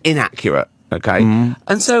 50% inaccurate. Okay,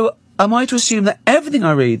 and so am I to assume that everything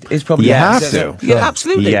I read is probably... You have to. Yeah,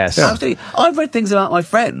 absolutely. Yes. Absolutely. I've read things about my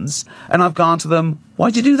friends, and I've gone to them,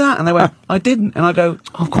 why'd you do that? And they went, I didn't. And I go,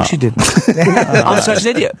 oh, of course you didn't. I'm such an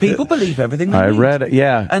idiot. People believe everything they read. read it,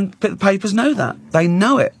 yeah. And papers know that. They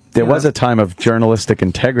know it. There was a time of journalistic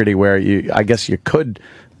integrity where I guess you could...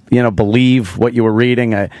 believe what you were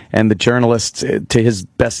reading, and the journalist, to his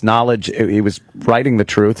best knowledge, he was writing the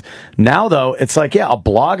truth. Now, though, it's like, a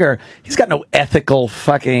blogger, he's got no ethical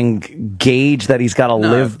fucking gauge that he's got to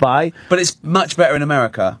live by. But it's much better in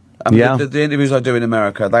America. I mean, the interviews I do in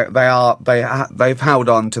America, they've held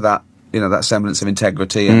on to that, that semblance of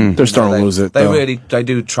integrity. And they're starting to lose it. They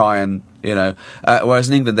do try and, whereas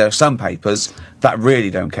in England there are some papers that really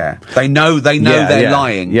don't care. They know they're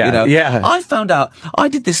lying. I found out, I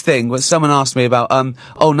did this thing where someone asked me about,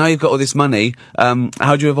 now you've got all this money,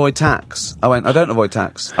 how do you avoid tax? I went, I don't avoid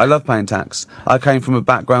tax. I love paying tax. I came from a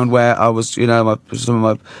background where I was, some of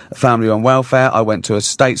my family on welfare. I went to a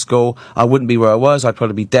state school. I wouldn't be where I was. I'd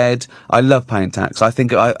probably be dead. I love paying tax. I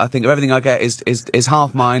think everything I get is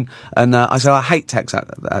half mine. And I said, I hate tax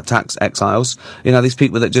exiles. These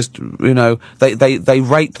people that just, they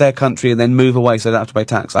rate their country and then move away so they don't have to pay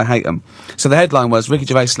tax. I hate them. So the headline was, Ricky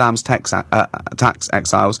Gervais slams tax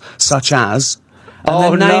exiles, such as...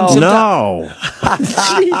 No.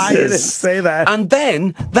 I didn't say that. And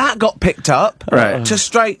then that got picked up to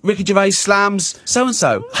straight Ricky Gervais slams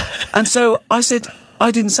so-and-so. And so I said,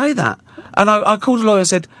 I didn't say that. And I called a lawyer and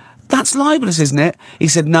said, that's libelous, isn't it? He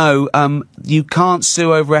said, no, you can't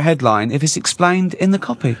sue over a headline if it's explained in the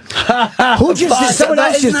copy. Who just did? Someone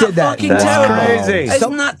else just did that. That's terrible. Crazy.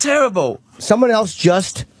 Isn't that terrible? Someone else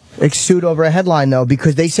just sued over a headline, though,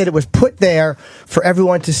 because they said it was put there for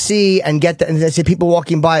everyone to see and get and they said people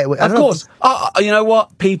walking by it. Of course. You know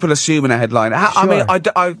what? People assuming a headline. I mean,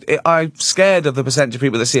 I'm scared of the percentage of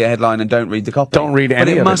people that see a headline and don't read the copy. Don't read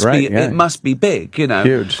any of it, right? It must be big,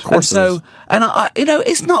 Huge. Of course. And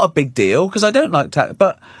it's not a big deal because I don't like tax,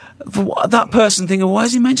 but for that person thinking, why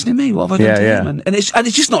is he mentioning me? What have I done to him? And it's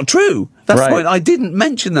just not true. That's the point. I didn't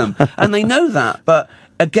mention them, and they know that, but.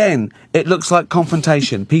 Again, it looks like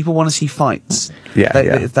confrontation. People want to see fights.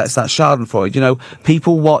 That's that Schadenfreude.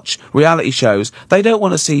 People watch reality shows. They don't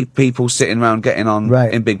want to see people sitting around getting on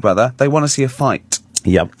in Big Brother. They want to see a fight.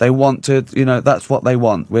 Yep. They want to, that's what they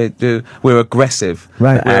want. We're aggressive.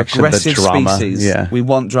 Right. We're Action, aggressive drama. species. Yeah. We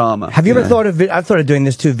want drama. Have you ever thought of I've thought of doing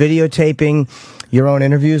this too, videotaping your own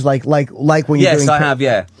interviews, like when you're doing... Yes, I have,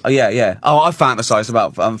 yeah. Oh, I fantasise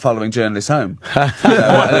about following journalists home.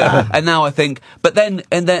 And now I think... But then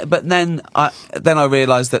I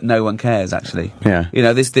realised that no one cares, actually. Yeah.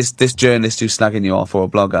 This journalist who's slagging you off, or a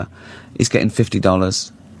blogger, he's getting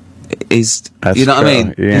 $50. That's you know what I true.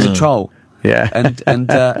 mean? Yeah. He's a troll. Yeah. And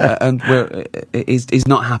he's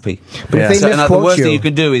not happy. But if they and the misquote worst thing you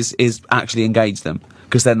can do is actually engage them,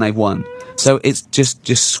 because then they've won. So it's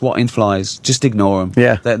just swatting flies. Just ignore them.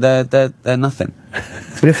 Yeah. They're nothing.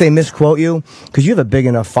 But if they misquote you, because you have a big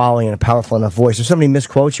enough following and a powerful enough voice, if somebody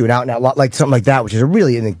misquotes you and out like something like that, which is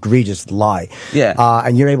really an egregious lie,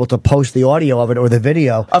 and you're able to post the audio of it or the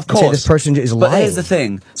video, of course, and say this person is lying. But here's the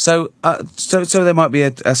thing: so there might be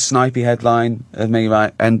a snipey headline of me,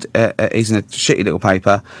 right? And he's in a shitty little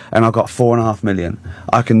paper, and I've got 4.5 million.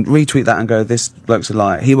 I can retweet that and go, "This bloke's a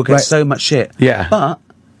liar." He will get so much shit. Yeah, but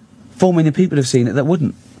 4 million people have seen it that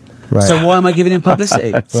wouldn't. Right. So why am I giving him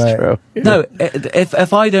publicity? That's true. Yeah. No,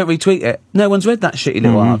 if I don't retweet it, no one's read that shitty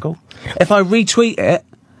little article. If I retweet it,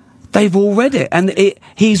 they've all read it, and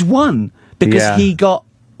he's won because he got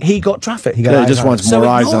he got traffic. He just wants more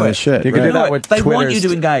eyes on his shit. You can do that with They want Twitters. you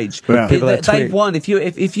to engage. Yeah. They've won. If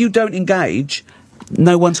you don't engage,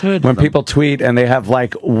 no one's heard When of them. people tweet and they have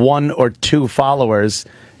like 1 or 2 followers,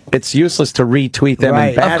 it's useless to retweet them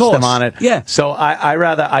and bash them on it. Yeah. So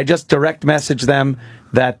I just direct message them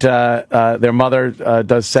that their mother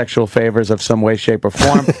does sexual favors of some way, shape, or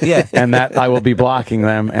form. Yeah. And that I will be blocking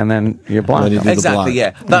them, and then you block them. Exactly,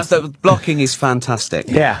 yeah. Blocking is fantastic.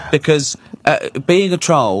 Yeah. Because being a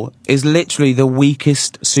troll is literally the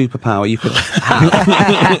weakest superpower you could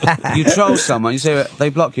have. You troll someone, you say they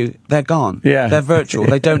block you, they're gone. Yeah. They're virtual.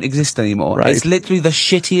 They don't exist anymore. Right. It's literally the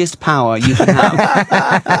shittiest power you can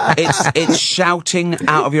have. It's shouting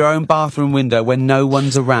out of your own bathroom window when no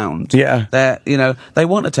one's around. Yeah. They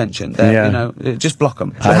want attention. Just block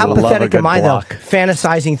them. So how love a pathetic good am I, block. though,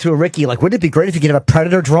 fantasizing through Ricky? Like, wouldn't it be great if you could have a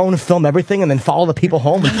Predator drone, film everything, and then follow the people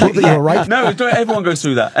home and prove that you were right? No, everyone goes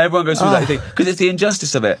through that. Everyone goes through that thing because it's the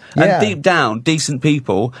injustice of it. Yeah. And deep down, decent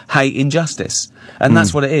people hate injustice, and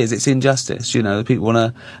that's what it is. It's injustice. The people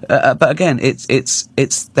want to. But again,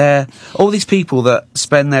 it's their all these people that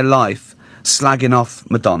spend their life slagging off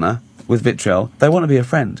Madonna with vitriol. They want to be a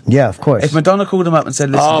friend. Yeah, of course. If Madonna called them up and said,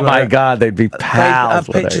 "Listen," Oh my God, they'd be pals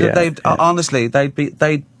with her. Honestly,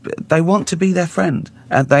 they want to be their friend,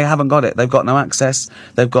 and they haven't got it. They've got no access.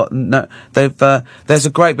 They've got no. There's a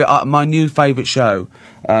great bit. My new favourite show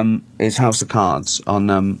is House of Cards on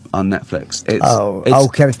Netflix.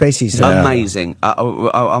 It's Kevin Spacey's. amazing.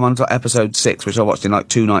 I'm on episode 6, which I watched in like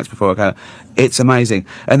 2 nights before I came. It's amazing,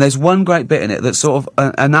 and there's one great bit in it that's sort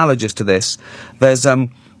of analogous to this.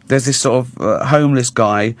 There's this sort of homeless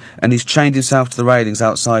guy, and he's chained himself to the railings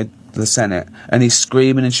outside the Senate, and he's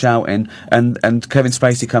screaming and shouting, and Kevin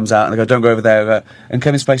Spacey comes out, and they go, "Don't go over there," and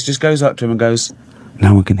Kevin Spacey just goes up to him and goes,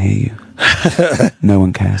 "No one can hear you. No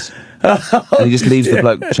one cares." And he just leaves the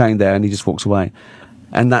bloke chained there, and he just walks away.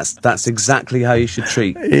 And that's exactly how you should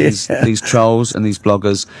treat these trolls and these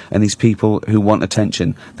bloggers and these people who want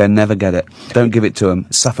attention. They never get it. Don't give it to them.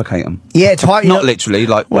 Suffocate them. Yeah, it's hard. Not literally,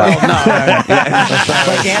 like No. like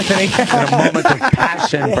Anthony. In a moment of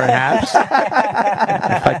passion, perhaps.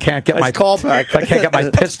 If I can't get my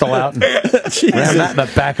pistol out and ram that in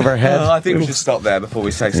the back of her head. I think we should stop there before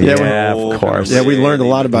we say something. Yeah, of course. Yeah, we learned a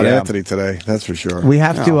lot about Anthony today. That's for sure. We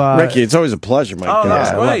have to Ricky, it's always a pleasure, Mike. that's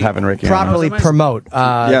I love great. having Ricky on. properly promote.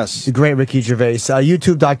 Yes. The great Ricky Gervais.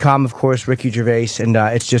 YouTube.com, of course, Ricky Gervais, and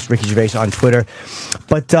it's just Ricky Gervais on Twitter.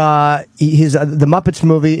 But the Muppets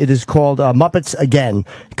movie, it is called Muppets Again.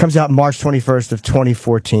 It comes out March 21st of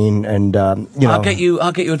 2014, and I'll get you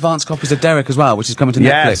advanced copies of Derek as well, which is coming to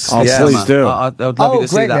Yes. Netflix. Oh, this please summer. do. I'd love you to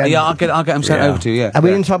see great, that. man. Yeah, I'll get them sent over to you. Yeah. And we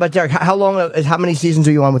didn't talk about Derek. How many seasons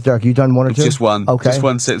are you on with Derek? You done 1 or 2? Just one. Okay. Just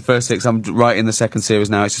one. First 6. I'm writing the second series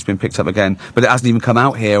now. It's just been picked up again, but it hasn't even come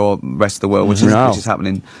out here or rest of the world, which is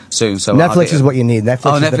happening soon. So Netflix is what you need.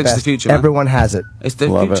 Netflix Netflix is the best. is the future, man. Everyone has it. It's the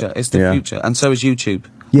Love future. it. It's the future, and so is YouTube.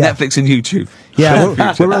 Yeah. Netflix and YouTube.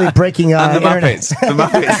 Yeah, we're really breaking And the internet. Muppets. The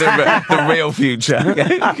Muppets, the real future.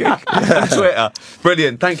 And Twitter.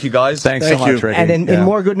 Brilliant. Thank you, guys. Thanks Thank so you. much, Ricky. And in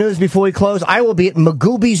more good news before we close, I will be at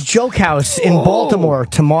Magooby's Joke House in Baltimore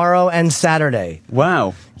tomorrow and Saturday.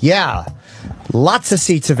 Wow. Yeah, lots of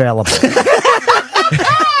seats available.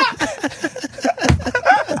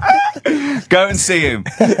 Go and see him.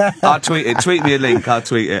 I'll tweet it. Tweet me a link. I'll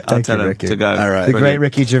tweet it. I'll Thank tell you, him Ricky. to go. All right. The great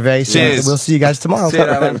Ricky Gervais. Cheers. We'll see you guys tomorrow. See you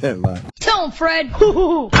later, man. Tell him, Fred.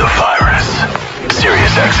 The Virus.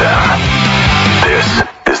 Sirius XM. This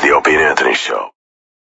is the Opie Anthony Show.